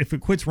if it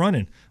quits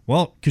running?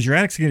 Well, because your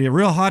attic's going to get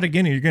real hot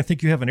again, and you're going to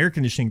think you have an air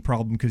conditioning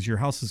problem because your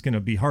house is going to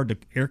be hard to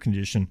air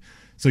condition.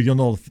 So you'll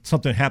know if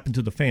something happened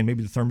to the fan,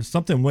 maybe the thermostat,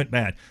 something went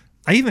bad.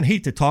 I even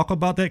hate to talk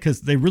about that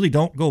because they really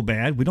don't go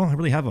bad. We don't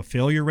really have a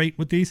failure rate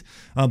with these,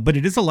 but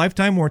it is a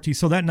lifetime warranty.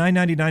 So that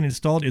 $999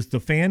 installed is the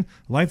fan,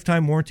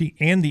 lifetime warranty,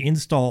 and the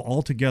install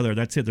all together.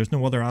 That's it. There's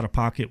no other out of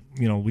pocket.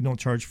 We don't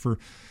charge for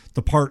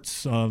the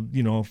parts,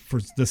 for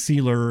the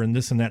sealer and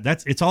this and that.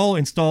 It's all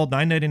installed,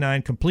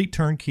 $999, complete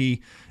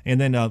turnkey,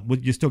 and then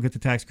you still get the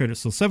tax credit.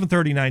 So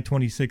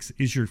 $739.26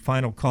 is your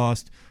final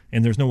cost,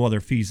 and there's no other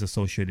fees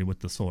associated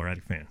with the solar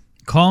attic fan.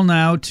 Call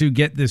now to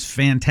get this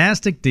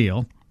fantastic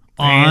deal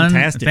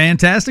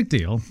Fantastic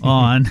deal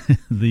on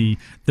the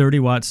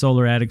 30-watt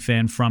solar attic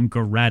fan from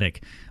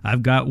Garadic.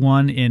 I've got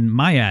one in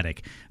my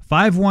attic.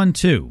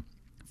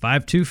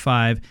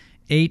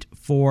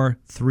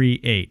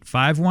 512-525-8438.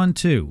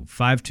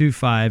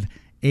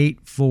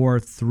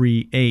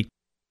 512-525-8438.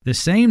 The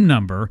same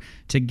number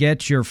to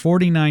get your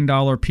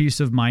 $49 Peace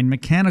of Mind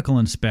mechanical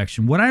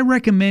inspection. What I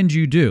recommend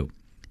you do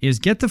is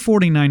get the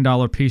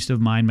 $49 Peace of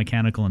Mind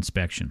mechanical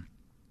inspection.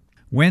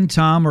 When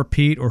Tom or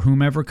Pete or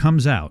whomever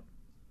comes out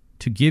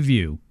to give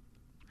you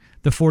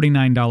the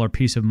 $49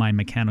 Peace of Mind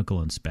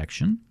mechanical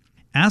inspection,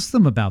 ask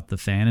them about the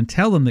fan and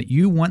tell them that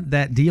you want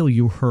that deal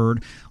you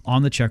heard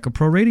on the Checker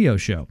Pro Radio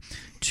Show.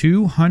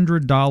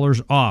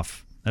 $200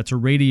 off. That's a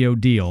radio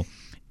deal.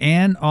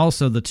 And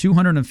also the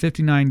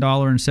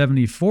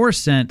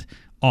 $259.74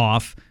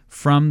 off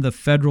from the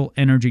federal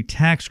energy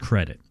tax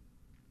credit.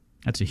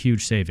 That's a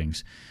huge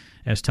savings.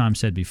 As Tom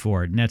said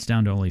before, it nets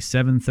down to only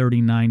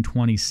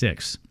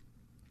 $739.26.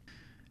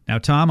 Now,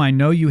 Tom, I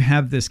know you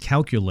have this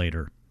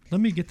calculator.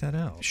 Let me get that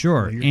out.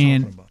 Sure.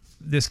 And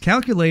this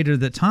calculator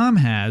that Tom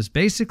has,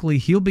 basically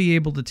he'll be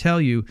able to tell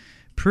you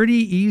pretty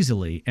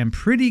easily and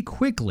pretty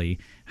quickly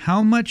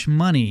how much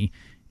money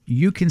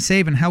you can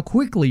save and how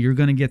quickly you're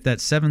going to get that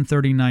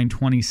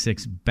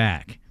 $739.26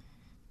 back.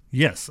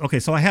 Yes. Okay,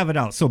 so I have it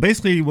out. So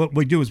basically what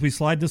we do is we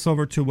slide this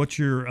over to what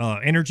your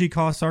energy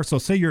costs are. So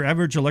say your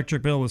average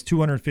electric bill was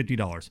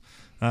 $250.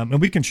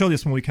 And we can show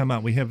this when we come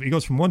out. It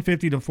goes from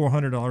 $150 to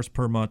 $400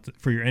 per month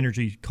for your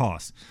energy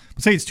costs.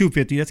 But say it's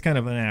 $250, that's kind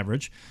of an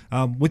average.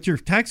 With your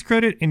tax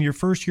credit and your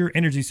first year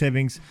energy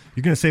savings,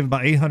 you're going to save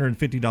about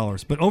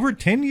 $850. But over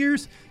 10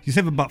 years, you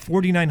save about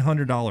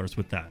 $4,900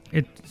 with that.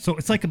 So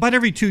it's like about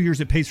every 2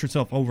 years it pays for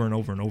itself over and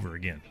over and over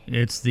again.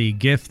 It's the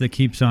gift that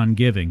keeps on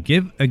giving.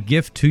 Give a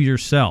gift to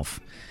yourself.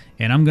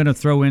 And I'm going to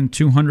throw in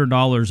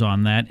 $200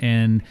 on that,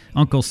 and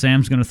Uncle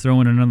Sam's going to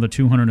throw in another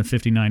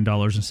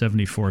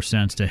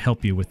 $259.74 to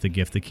help you with the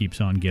gift that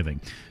keeps on giving.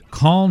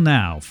 Call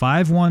now,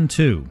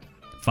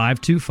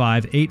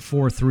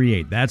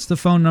 512-525-8438. That's the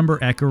phone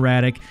number at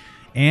Garadic.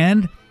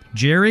 And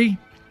Jerry,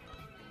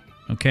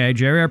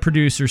 our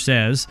producer,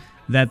 says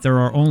that there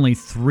are only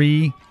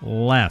 3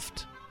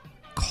 left.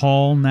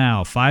 Call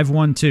now,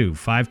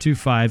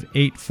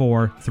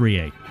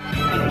 512-525-8438.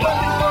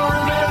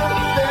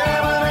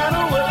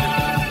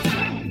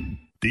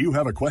 Do you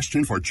have a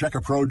question for Checker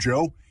Pro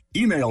Joe?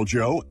 Email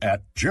Joe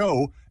at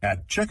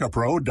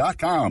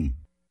checkapro.com.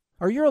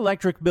 Are your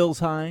electric bills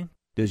high?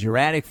 Does your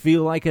attic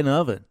feel like an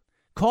oven?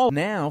 Call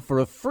now for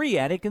a free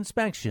attic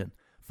inspection.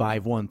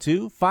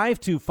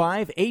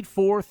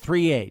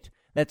 512-525-8438.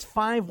 That's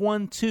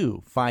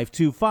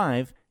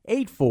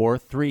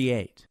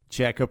 512-525-8438.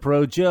 Checker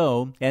Pro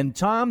Joe and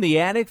Tom the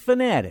Attic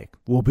Fanatic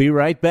will be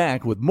right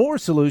back with more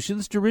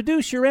solutions to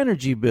reduce your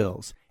energy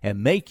bills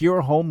and make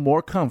your home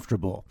more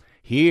comfortable.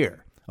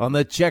 Here on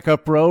the Checker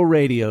Pro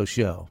Radio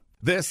Show.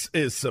 This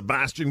is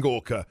Sebastian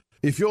Gorka.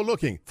 If you're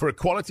looking for a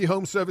quality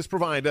home service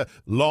provider,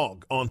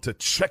 log on to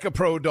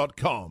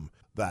checkapro.com.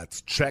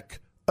 That's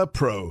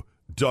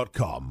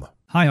checkapro.com.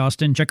 Hi,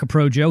 Austin. Checker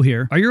Pro Joe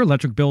here. Are your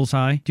electric bills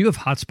high? Do you have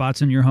hot spots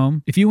in your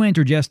home? If you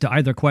answered yes to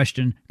either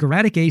question,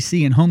 Garadic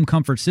AC and Home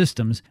Comfort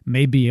Systems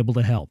may be able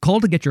to help. Call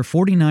to get your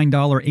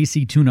 $49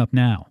 AC tune-up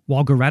now.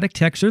 While Garadic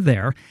techs are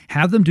there,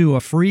 have them do a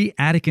free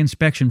attic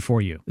inspection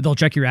for you. They'll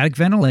check your attic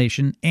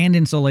ventilation and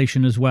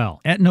insulation as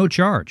well, at no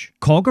charge.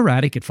 Call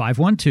Garadic at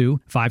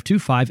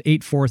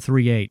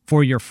 512-525-8438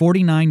 for your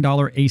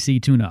 $49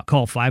 AC tune-up.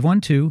 Call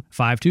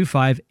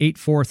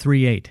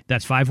 512-525-8438.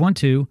 That's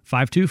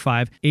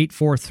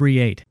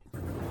 512-525-8438.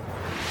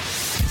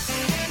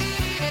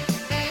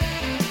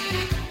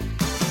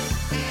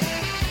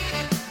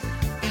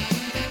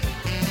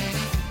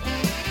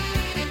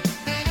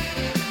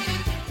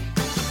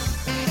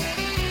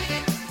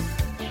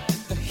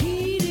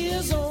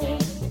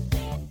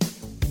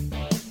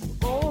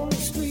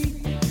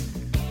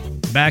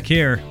 Back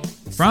here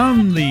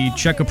from the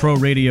Checker Pro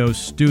Radio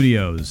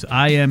studios.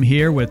 I am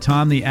here with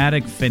Tom the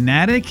Attic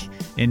Fanatic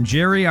and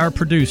Jerry, our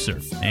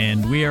producer,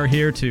 and we are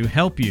here to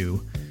help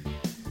you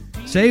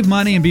save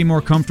money and be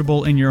more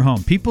comfortable in your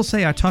home. People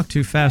say I talk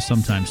too fast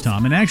sometimes,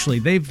 Tom, and actually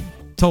they've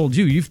told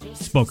you've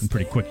spoken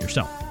pretty quick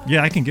yourself.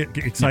 Yeah, I can get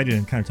excited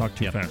and kind of talk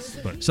too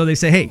fast. But. So they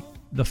say, hey,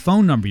 the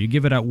phone number, you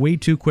give it out way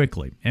too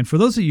quickly. And for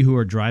those of you who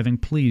are driving,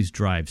 please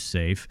drive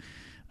safe.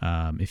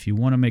 If you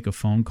want to make a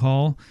phone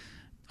call,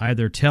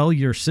 either tell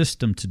your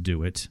system to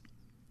do it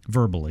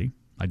verbally.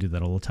 I do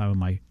that all the time in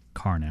my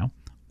car now.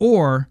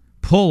 Or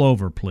pull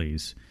over,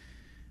 please.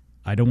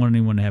 I don't want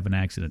anyone to have an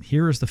accident.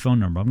 Here is the phone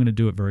number. I'm going to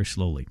do it very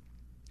slowly.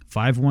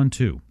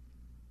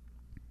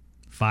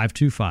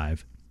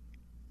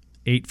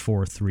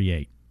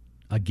 512-525-8438.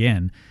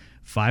 Again,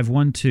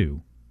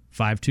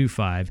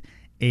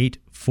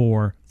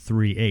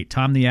 512-525-8438.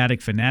 Tom the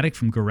Attic Fanatic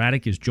from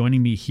Garadic is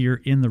joining me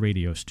here in the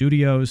radio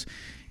studios,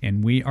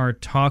 and we are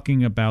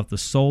talking about the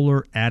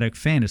solar attic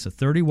fan. It's a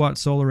 30-watt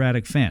solar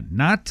attic fan.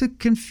 Not to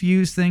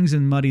confuse things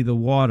and muddy the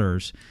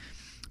waters,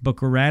 but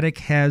Garadic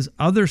has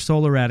other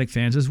solar attic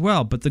fans as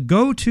well. But the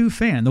go-to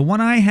fan, the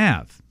one I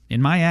have,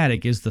 in my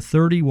attic is the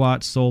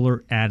 30-watt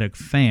solar attic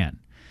fan.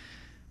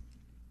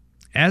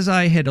 As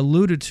I had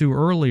alluded to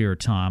earlier,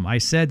 Tom, I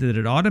said that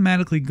it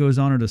automatically goes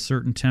on at a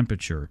certain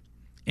temperature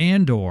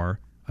and or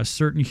a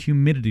certain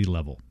humidity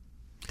level.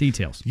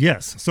 Details.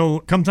 Yes. So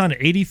it comes on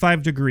to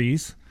 85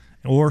 degrees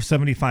or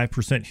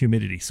 75%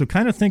 humidity. So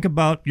kind of think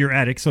about your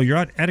attic. So your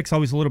attic's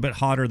always a little bit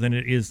hotter than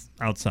it is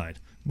outside.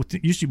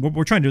 Usually what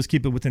we're trying to do is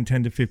keep it within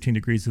 10 to 15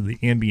 degrees of the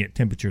ambient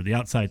temperature, the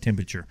outside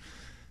temperature.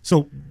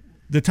 So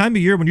the time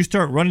of year when you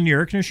start running your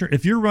air conditioner,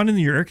 if you're running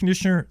your air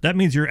conditioner, that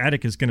means your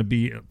attic is going to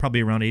be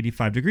probably around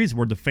 85 degrees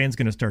where the fan's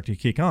going to start to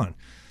kick on.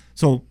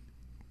 So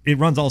it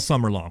runs all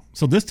summer long.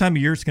 So this time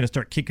of year, it's going to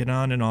start kicking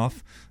on and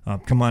off,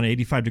 come on at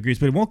 85 degrees,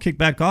 but it won't kick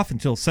back off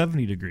until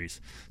 70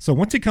 degrees. So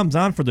once it comes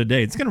on for the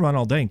day, it's going to run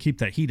all day and keep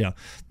that heat out.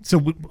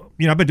 So,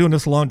 I've been doing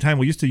this a long time.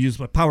 We used to use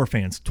power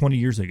fans 20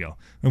 years ago,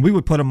 and we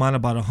would put them on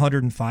about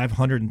 105,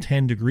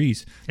 110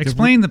 degrees.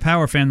 Explain the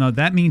power fan, though.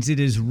 That means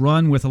it is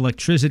run with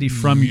electricity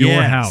from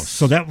your house.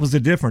 So that was the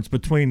difference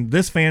between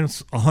this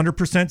fan's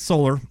 100%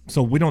 solar,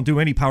 so we don't do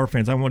any power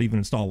fans. I won't even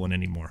install one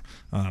anymore.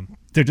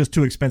 They're just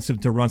too expensive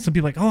to run. Some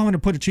people are like, I'm going to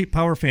put a cheap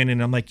power fan in.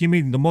 I'm like, you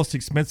mean the most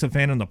expensive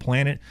fan on the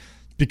planet?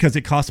 Because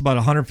it costs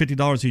about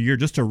 $150 a year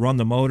just to run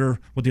the motor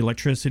with the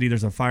electricity.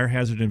 There's a fire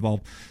hazard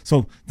involved.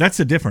 So that's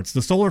the difference.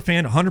 The solar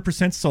fan,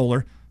 100%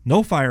 solar,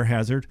 no fire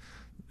hazard,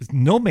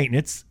 no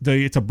maintenance.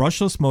 It's a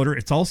brushless motor.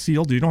 It's all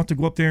sealed. You don't have to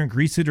go up there and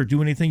grease it or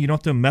do anything. You don't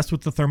have to mess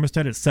with the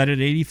thermostat. It's set at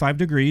 85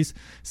 degrees,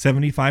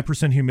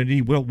 75%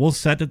 humidity. We'll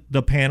set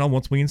the panel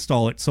once we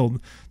install it. So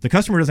the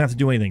customer doesn't have to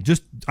do anything.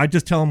 I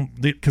just tell them,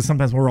 because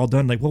sometimes we're all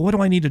done, like, well, what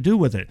do I need to do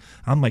with it?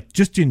 I'm like,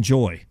 just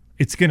enjoy.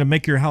 It's going to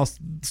make your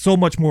house so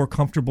much more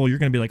comfortable. You're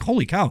going to be like,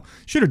 holy cow,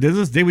 should have did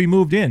this the day we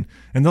moved in.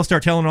 And they'll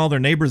start telling all their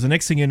neighbors. The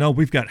next thing you know,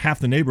 we've got half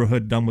the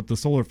neighborhood done with the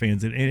solar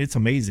fans. And it's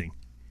amazing.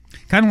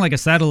 Kind of like a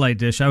satellite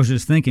dish. I was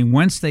just thinking,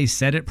 once they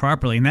set it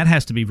properly, and that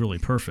has to be really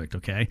perfect,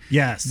 okay?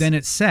 Yes. Then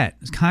it's set.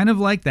 It's kind of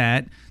like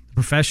that. The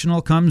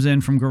professional comes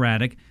in from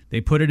Garadic.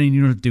 They put it in. You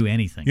don't have to do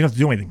anything. You don't have to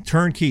do anything.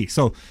 Turnkey.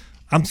 So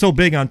I'm so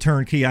big on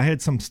turnkey. I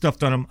had some stuff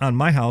done on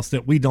my house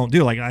that we don't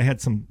do. Like I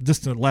had some,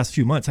 just in the last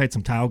few months, I had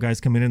some tile guys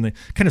come in and they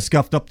kind of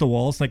scuffed up the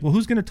walls. Like, well,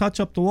 who's going to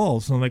touch up the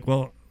walls? So I'm like,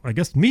 well, I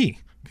guess me.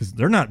 Because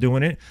they're not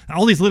doing it.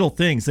 All these little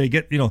things, they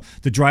get,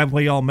 the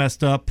driveway all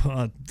messed up.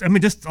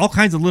 Just all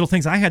kinds of little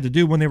things I had to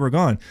do when they were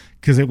gone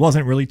because it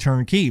wasn't really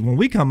turnkey. When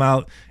we come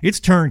out, it's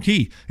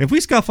turnkey. If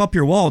we scuff up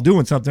your wall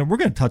doing something, we're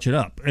going to touch it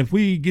up. If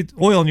we get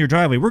oil in your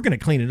driveway, we're going to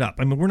clean it up.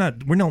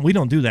 We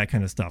don't do that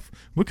kind of stuff.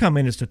 We come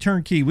in as a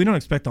turnkey. We don't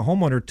expect the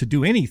homeowner to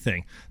do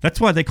anything.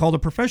 That's why they call it a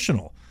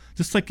professional.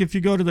 Just like if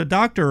you go to the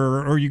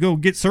doctor or you go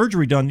get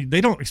surgery done,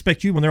 they don't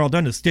expect you when they're all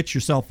done to stitch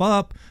yourself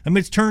up.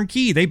 It's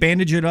turnkey. They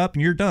bandage it up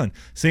and you're done.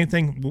 Same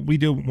thing what we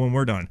do when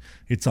we're done.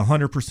 It's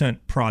 100%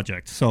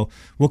 project. So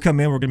we'll come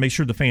in. We're going to make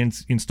sure the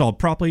fan's installed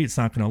properly. It's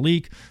not going to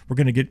leak. We're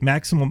going to get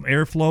maximum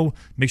airflow.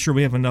 Make sure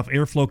we have enough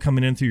airflow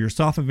coming in through your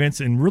soffit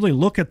vents and really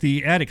look at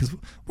the attic because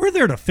we're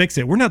there to fix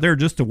it. We're not there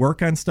just to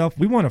work on stuff.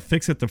 We want to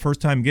fix it the first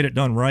time, get it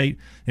done right,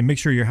 and make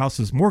sure your house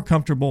is more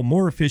comfortable,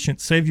 more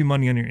efficient, save you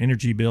money on your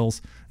energy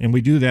bills. And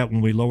we do that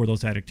when we lower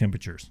those attic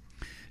temperatures.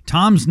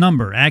 Tom's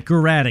number at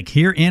Garadic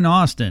here in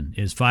Austin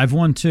is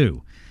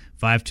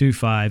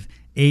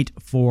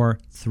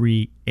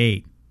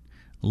 512-525-8438.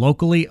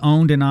 Locally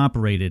owned and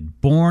operated,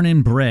 born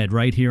and bred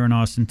right here in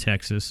Austin,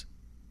 Texas.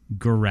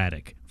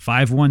 Garadic.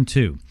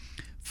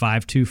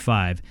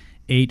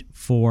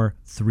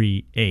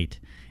 512-525-8438.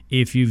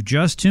 If you've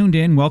just tuned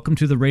in, welcome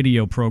to the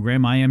radio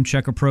program. I am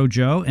Checker Pro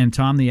Joe, and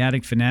Tom the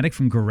Attic Fanatic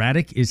from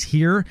Garadic is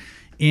here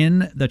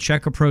in the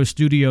Checker Pro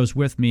studios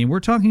with me.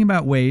 We're talking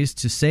about ways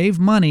to save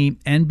money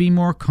and be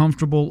more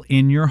comfortable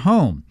in your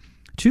home.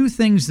 Two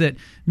things that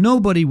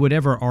nobody would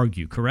ever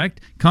argue, correct?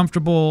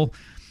 Comfortable,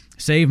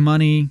 save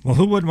money. Well,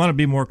 who wouldn't want to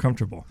be more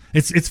comfortable?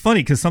 It's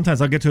funny because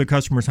sometimes I'll get to a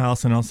customer's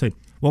house and I'll say,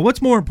 well,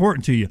 what's more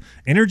important to you,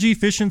 energy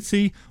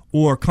efficiency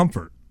or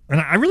comfort? And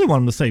I really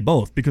want them to say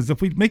both because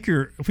if we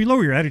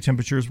lower your attic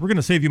temperatures, we're going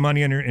to save you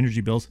money on your energy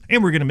bills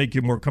and we're going to make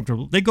you more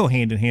comfortable. They go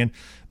hand in hand.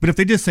 But if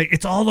they just say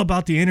it's all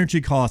about the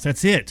energy cost,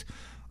 that's it.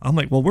 I'm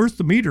like, well, where's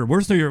the meter?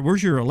 Where's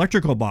your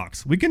electrical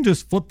box? We can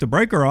just flip the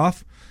breaker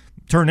off,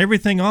 turn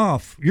everything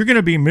off. You're going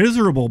to be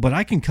miserable, but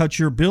I can cut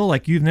your bill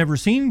like you've never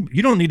seen.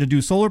 You don't need to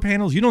do solar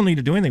panels. You don't need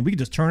to do anything. We can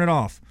just turn it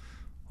off.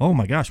 Oh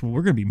my gosh, well,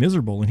 we're going to be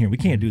miserable in here. We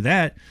can't do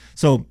that.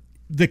 So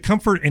the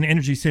comfort and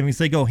energy savings,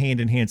 they go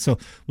hand in hand. So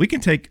we can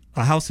take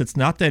a house that's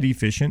not that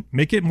efficient,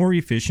 make it more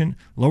efficient,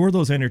 lower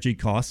those energy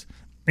costs,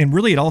 and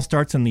really it all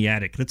starts in the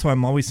attic. That's why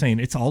I'm always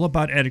saying it's all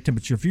about attic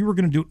temperature. If you were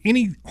going to do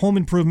any home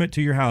improvement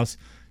to your house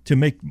to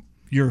make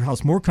your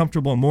house more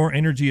comfortable and more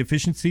energy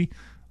efficiency,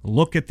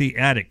 look at the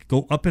attic.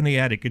 Go up in the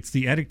attic. It's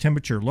the attic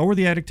temperature. Lower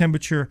the attic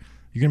temperature.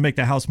 You're going to make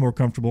the house more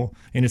comfortable.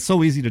 And it's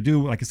so easy to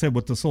do, like I said,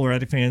 with the solar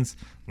attic fans.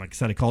 Like I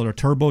said, I call it a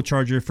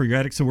turbocharger for your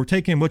attic. So we're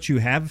taking what you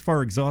have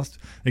for exhaust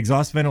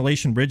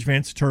ventilation, bridge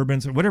vents,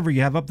 turbines, or whatever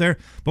you have up there,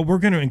 but we're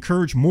going to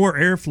encourage more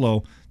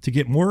airflow to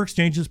get more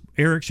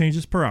air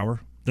exchanges per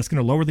hour. That's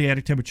going to lower the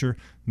attic temperature,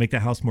 make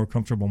the house more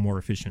comfortable, more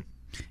efficient.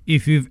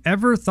 If you've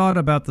ever thought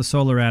about the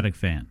solar attic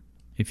fan,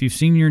 if you've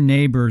seen your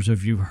neighbors,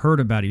 if you've heard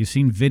about it, you've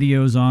seen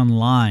videos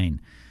online,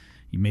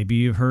 maybe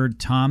you've heard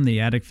Tom, the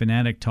Attic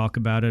Fanatic, talk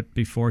about it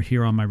before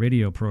here on my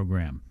radio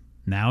program.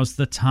 Now's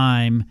the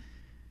time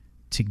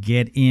to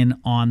get in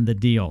on the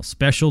deal.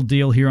 Special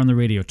deal here on the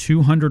radio,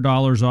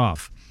 $200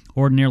 off.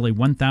 Ordinarily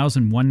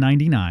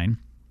 $1,199,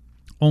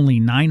 only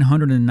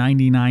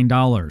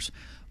 $999.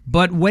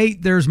 But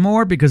wait, there's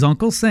more, because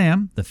Uncle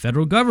Sam, the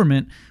federal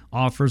government,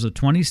 offers a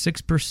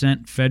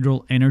 26%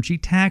 federal energy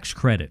tax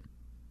credit.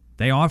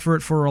 They offer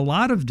it for a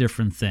lot of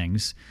different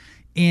things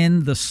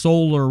in the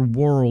solar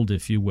world,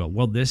 if you will.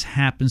 Well, this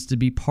happens to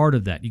be part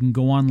of that. You can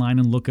go online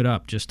and look it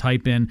up. Just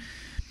type in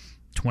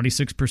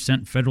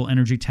 26% federal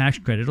energy tax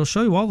credit. It'll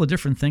show you all the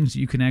different things that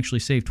you can actually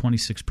save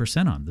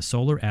 26% on. The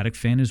solar attic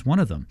fan is one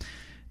of them.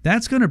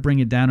 That's going to bring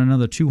it down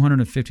another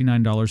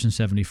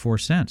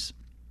 $259.74.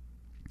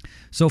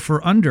 So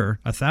for under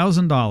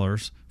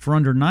 $1,000, for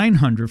under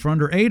 $900, for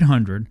under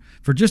 $800,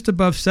 for just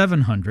above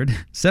 $700,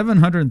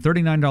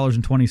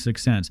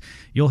 $739.26,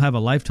 you'll have a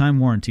lifetime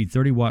warranty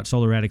 30-watt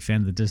solar attic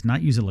fan that does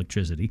not use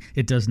electricity.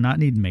 It does not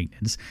need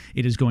maintenance.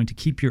 It is going to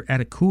keep your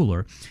attic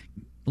cooler,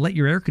 let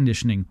your air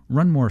conditioning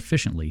run more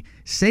efficiently,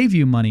 save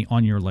you money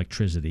on your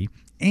electricity,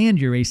 and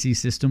your AC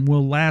system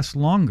will last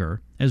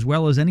longer, as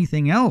well as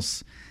anything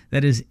else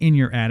that is in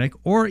your attic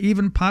or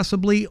even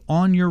possibly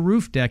on your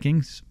roof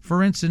deckings,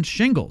 for instance,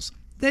 shingles.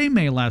 They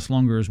may last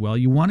longer as well.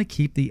 You want to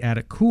keep the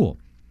attic cool.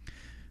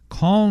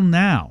 Call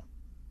now.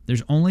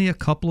 There's only a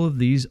couple of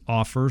these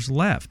offers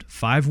left.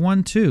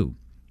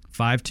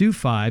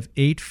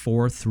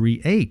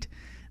 512-525-8438.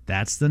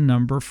 That's the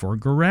number for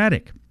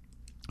Garadic.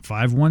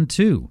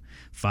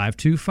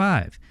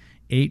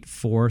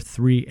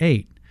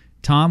 512-525-8438.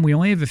 Tom, we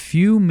only have a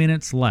few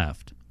minutes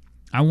left.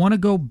 I want to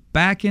go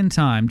back in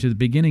time to the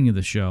beginning of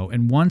the show,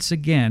 and once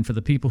again, for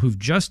the people who've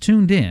just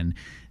tuned in,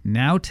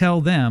 now tell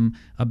them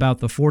about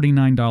the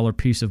 $49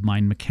 Peace of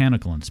Mind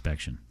mechanical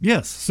inspection.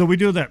 Yes, so we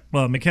do that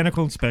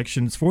mechanical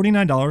inspection. It's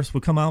 $49.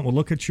 We'll come out, we'll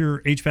look at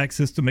your HVAC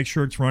system, make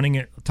sure it's running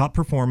at top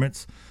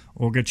performance.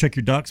 We're going to check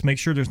your ducts, make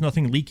sure there's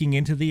nothing leaking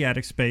into the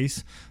attic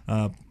space.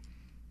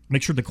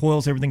 Make sure the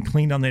coils, everything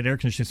cleaned on that air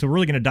conditioner. So we're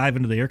really going to dive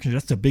into the air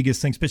conditioner. That's the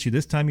biggest thing, especially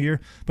this time of year.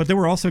 But then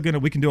we're also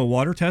we can do a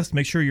water test,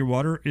 make sure your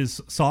water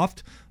is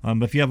soft.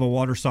 If you have a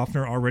water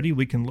softener already,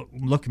 we can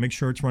look and make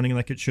sure it's running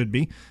like it should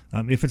be.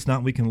 If it's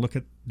not, we can look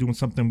at doing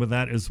something with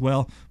that as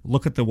well.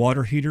 Look at the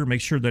water heater,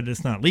 make sure that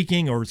it's not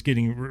leaking or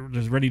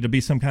there's ready to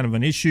be some kind of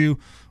an issue.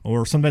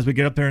 Or sometimes we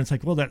get up there and it's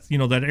like, well,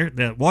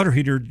 that water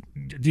heater,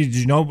 did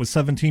you know it was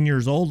 17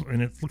 years old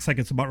and it looks like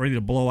it's about ready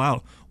to blow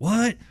out?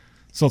 What?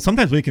 So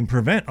sometimes we can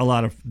prevent a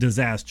lot of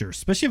disasters,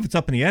 especially if it's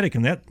up in the attic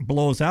and that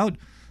blows out.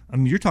 I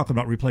mean, you're talking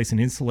about replacing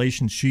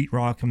insulation,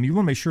 sheetrock. I mean, you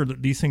want to make sure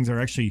that these things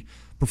are actually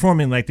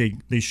performing like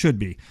they should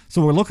be.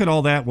 So we'll look at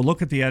all that. We'll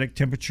look at the attic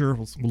temperature.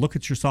 We'll look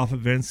at your soffit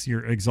vents,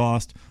 your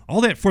exhaust, all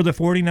that for the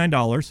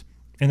 $49,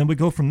 and then we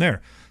go from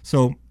there.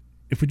 So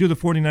if we do the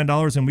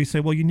 $49 and we say,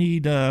 well, you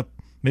need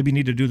maybe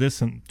need to do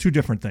this and two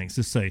different things.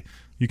 Just say,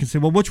 you can say,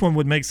 well, which one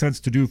would make sense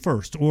to do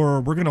first?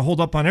 Or we're going to hold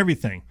up on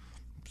everything.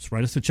 Just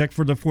write us a check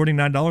for the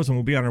 $49 and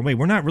we'll be on our way.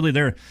 We're not really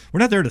there. We're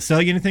not there to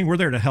sell you anything. We're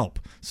there to help.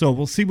 So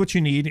we'll see what you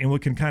need and we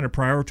can kind of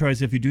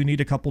prioritize if you do need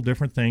a couple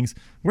different things.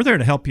 We're there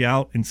to help you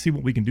out and see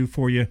what we can do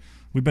for you.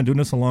 We've been doing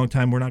this a long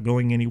time. We're not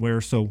going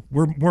anywhere. So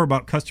we're more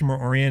about customer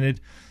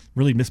oriented,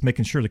 really just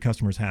making sure the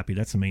customer's happy.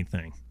 That's the main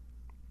thing.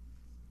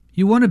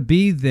 You want to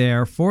be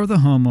there for the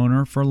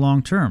homeowner for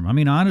long term. I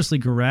mean, honestly,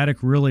 Garadic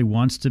really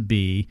wants to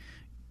be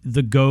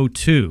the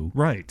go-to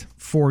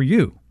for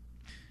you.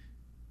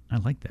 I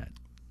like that.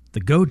 The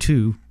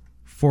go-to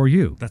for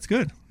you. That's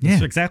good.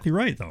 That's exactly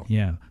right, though.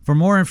 Yeah. For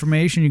more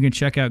information, you can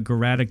check out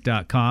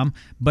Garadic.com.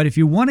 But if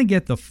you want to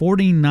get the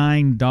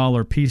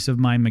 $49 Peace of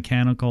Mind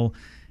mechanical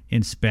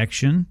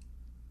inspection,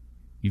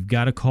 you've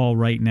got to call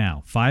right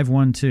now.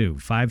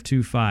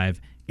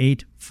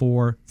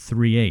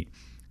 512-525-8438.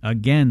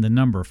 Again, the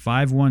number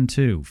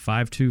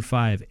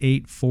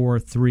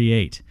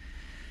 512-525-8438.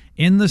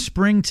 In the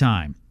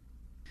springtime,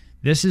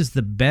 this is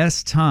the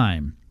best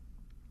time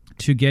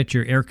to get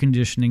your air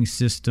conditioning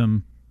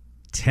system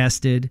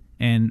tested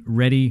and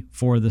ready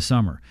for the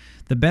summer.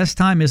 The best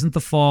time isn't the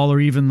fall or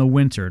even the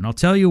winter, and I'll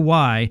tell you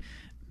why,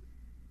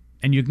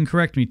 and you can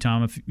correct me,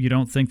 Tom, if you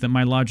don't think that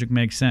my logic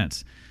makes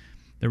sense.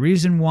 The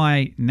reason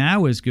why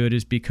now is good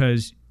is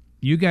because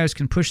you guys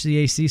can push the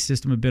AC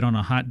system a bit on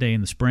a hot day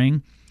in the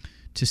spring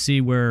to see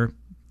where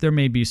there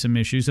may be some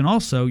issues, and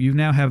also you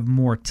now have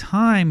more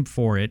time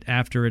for it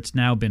after it's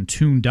now been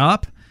tuned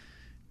up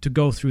to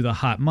go through the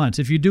hot months.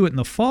 If you do it in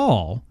the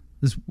fall,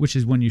 which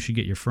is when you should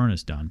get your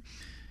furnace done,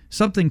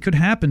 something could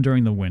happen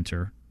during the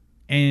winter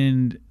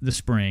and the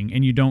spring,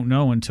 and you don't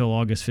know until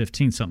August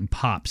 15th something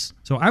pops.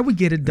 So I would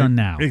get it done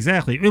now.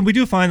 Exactly. And we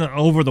do find that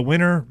over the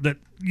winter that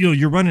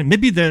you're running,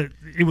 maybe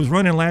it was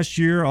running last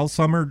year all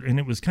summer, and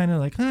it was kind of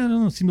like, I don't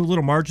know, it seemed a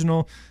little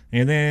marginal.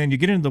 And then you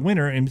get into the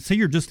winter, and say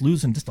you're just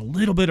losing just a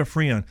little bit of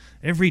Freon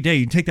every day.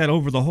 You take that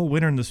over the whole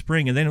winter and the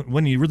spring, and then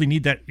when you really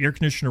need that air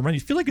conditioner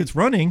running, you feel like it's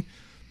running,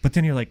 but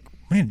then you're like,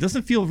 man, it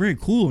doesn't feel very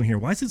cool in here.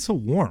 Why is it so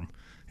warm?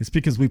 It's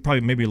because we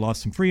probably maybe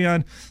lost some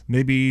Freon.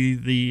 Maybe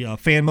the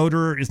fan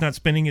motor is not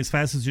spinning as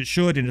fast as it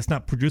should, and it's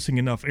not producing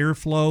enough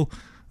airflow.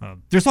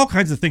 There's all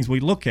kinds of things we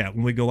look at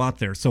when we go out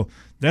there. So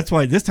that's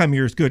why this time of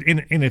year is good.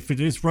 And if it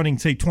is running,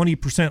 say,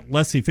 20%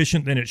 less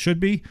efficient than it should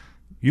be,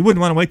 you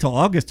wouldn't want to wait till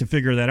August to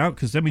figure that out,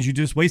 because that means you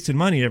just wasted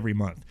money every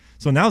month.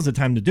 So now's the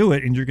time to do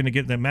it, and you're going to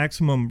get that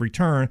maximum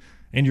return,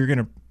 and you're going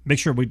to make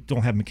sure we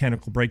don't have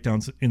mechanical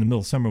breakdowns in the middle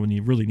of summer when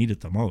you really need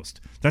it the most.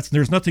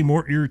 There's nothing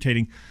more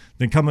irritating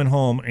than coming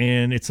home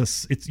and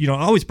it's it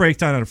always breaks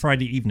down on a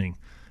Friday evening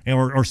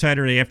or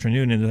Saturday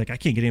afternoon, and they're like, I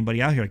can't get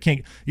anybody out here. I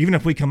can't, even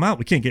if we come out,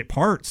 we can't get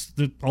parts.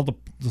 All the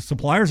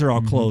suppliers are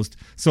all closed.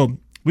 So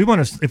we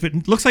want to, if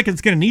it looks like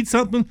it's going to need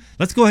something,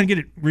 let's go ahead and get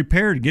it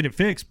repaired and get it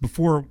fixed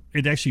before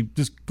it actually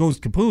just goes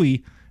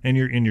kapooey and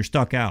you're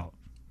stuck out.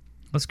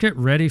 Let's get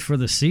ready for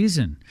the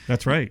season.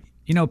 That's right.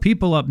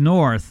 People up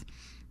north,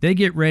 they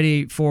get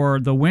ready for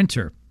the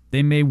winter.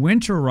 They may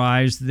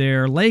winterize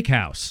their lake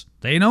house.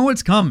 They know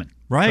it's coming.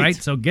 Right?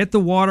 So get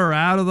the water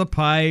out of the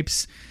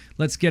pipes.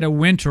 Let's get it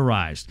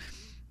winterized.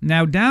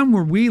 Now, down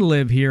where we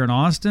live here in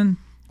Austin,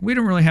 we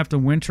don't really have to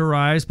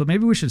winterize, but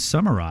maybe we should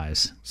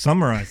summarize.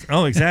 Summarize.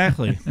 Oh,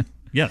 exactly.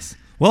 Yes.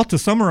 Well, to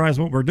summarize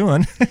what we're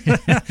doing,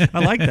 I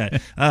like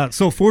that.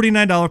 So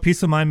 $49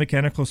 Peace of Mind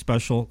mechanical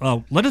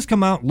special. Let us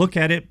come out, look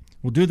at it.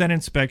 We'll do that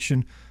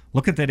inspection.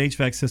 Look at that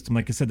HVAC system.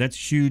 Like I said,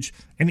 that's huge.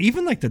 And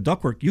even like the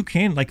ductwork, you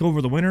can, like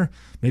over the winter,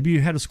 maybe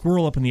you had a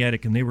squirrel up in the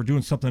attic and they were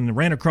doing something and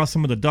ran across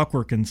some of the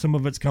ductwork and some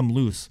of it's come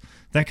loose,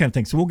 that kind of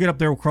thing. So we'll get up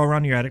there, we'll crawl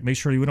around your attic, make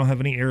sure we don't have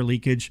any air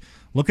leakage.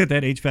 Look at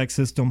that HVAC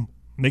system.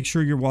 Make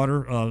sure your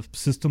water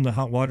system, the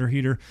hot water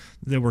heater,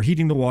 that we're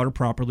heating the water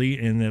properly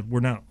and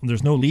that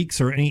there's no leaks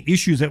or any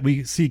issues that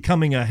we see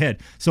coming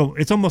ahead. So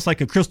it's almost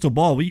like a crystal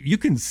ball. You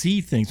can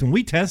see things. When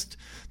we test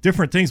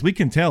different things, we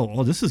can tell,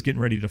 oh, this is getting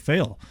ready to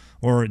fail,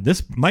 or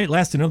this might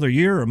last another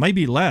year or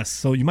maybe less.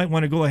 So you might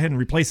want to go ahead and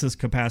replace this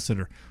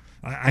capacitor.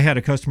 I had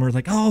a customer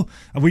like, oh,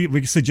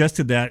 we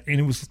suggested that, and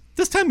it was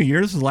this time of year,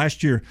 this was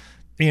last year.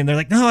 And they're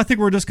like, no, I think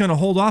we're just going to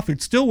hold off.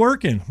 It's still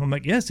working. I'm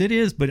like, yes, it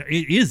is. But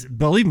it is,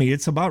 believe me,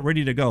 it's about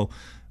ready to go.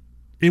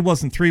 It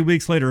wasn't 3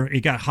 weeks later.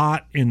 It got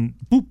hot and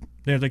boop.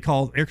 There they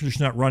call air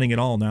conditioner not running at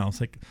all now. It's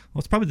like,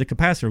 well, it's probably the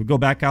capacitor. We go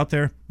back out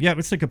there. Yeah,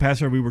 it's the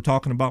capacitor we were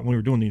talking about when we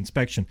were doing the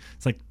inspection.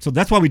 It's like, so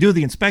that's why we do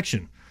the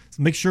inspection.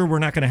 So make sure we're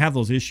not going to have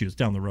those issues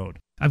down the road.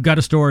 I've got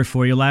a story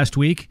for you. Last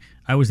week,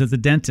 I was at the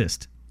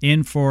dentist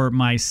in for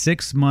my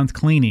 6-month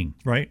cleaning.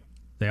 Right.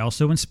 They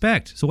also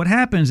inspect. So what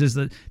happens is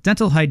the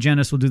dental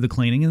hygienist will do the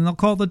cleaning, and they'll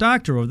call the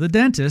doctor or the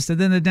dentist, and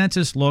then the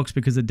dentist looks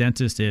because the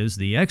dentist is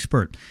the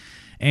expert.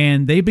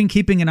 And they've been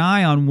keeping an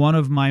eye on one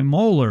of my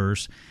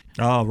molars.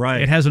 Oh,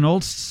 right. It has an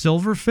old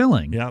silver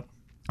filling. Yep.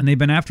 And they've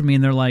been after me,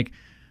 and they're like,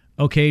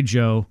 okay,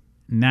 Joe,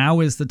 now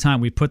is the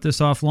time. We put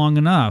this off long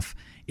enough.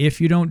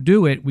 If you don't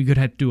do it, we could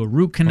have to do a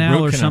root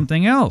canal or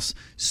something else.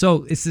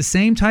 So it's the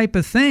same type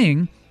of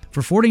thing. For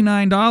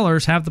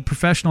 $49, have the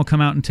professional come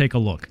out and take a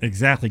look.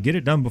 Exactly. Get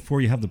it done before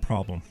you have the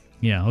problem.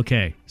 Yeah,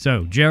 okay.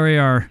 So Jerry,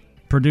 our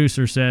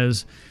producer,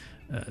 says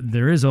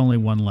there is only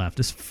one left.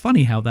 It's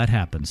funny how that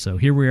happens. So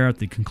here we are at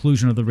the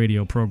conclusion of the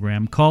radio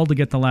program. Call to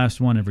get the last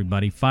one,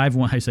 everybody.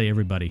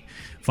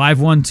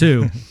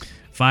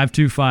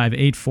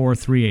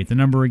 512-525-8438. The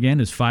number again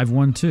is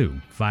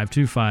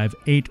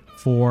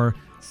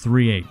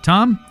 512-525-8438.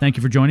 Tom, thank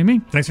you for joining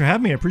me. Thanks for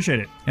having me. I appreciate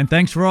it. And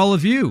thanks for all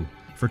of you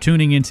for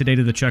tuning in today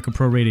to the Checka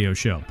Pro Radio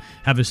Show.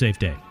 Have a safe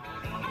day.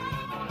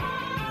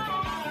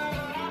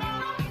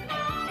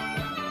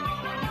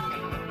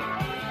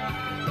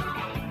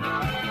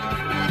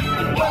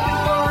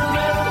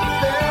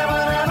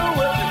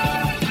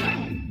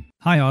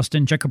 Hi,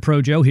 Austin. Checka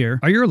Pro Joe here.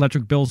 Are your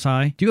electric bills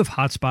high? Do you have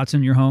hot spots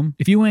in your home?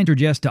 If you answered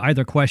yes to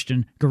either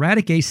question,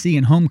 Garadic AC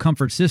and Home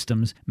Comfort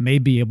Systems may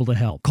be able to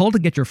help. Call to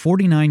get your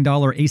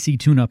 $49 AC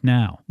tune-up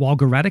now. While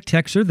Garadic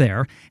techs are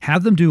there,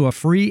 have them do a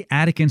free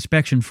attic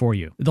inspection for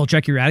you. They'll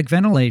check your attic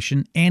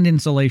ventilation and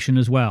insulation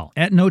as well,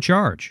 at no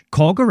charge.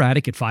 Call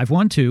Garadic at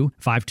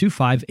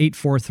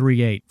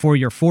 512-525-8438 for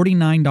your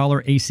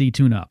 $49 AC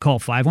tune-up. Call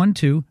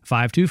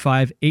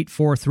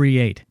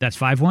 512-525-8438. That's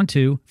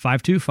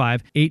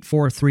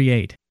 512-525-8438.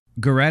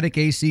 Garadic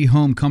AC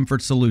Home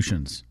Comfort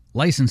Solutions.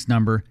 License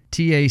number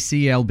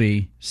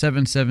TACLB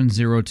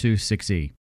 77026E.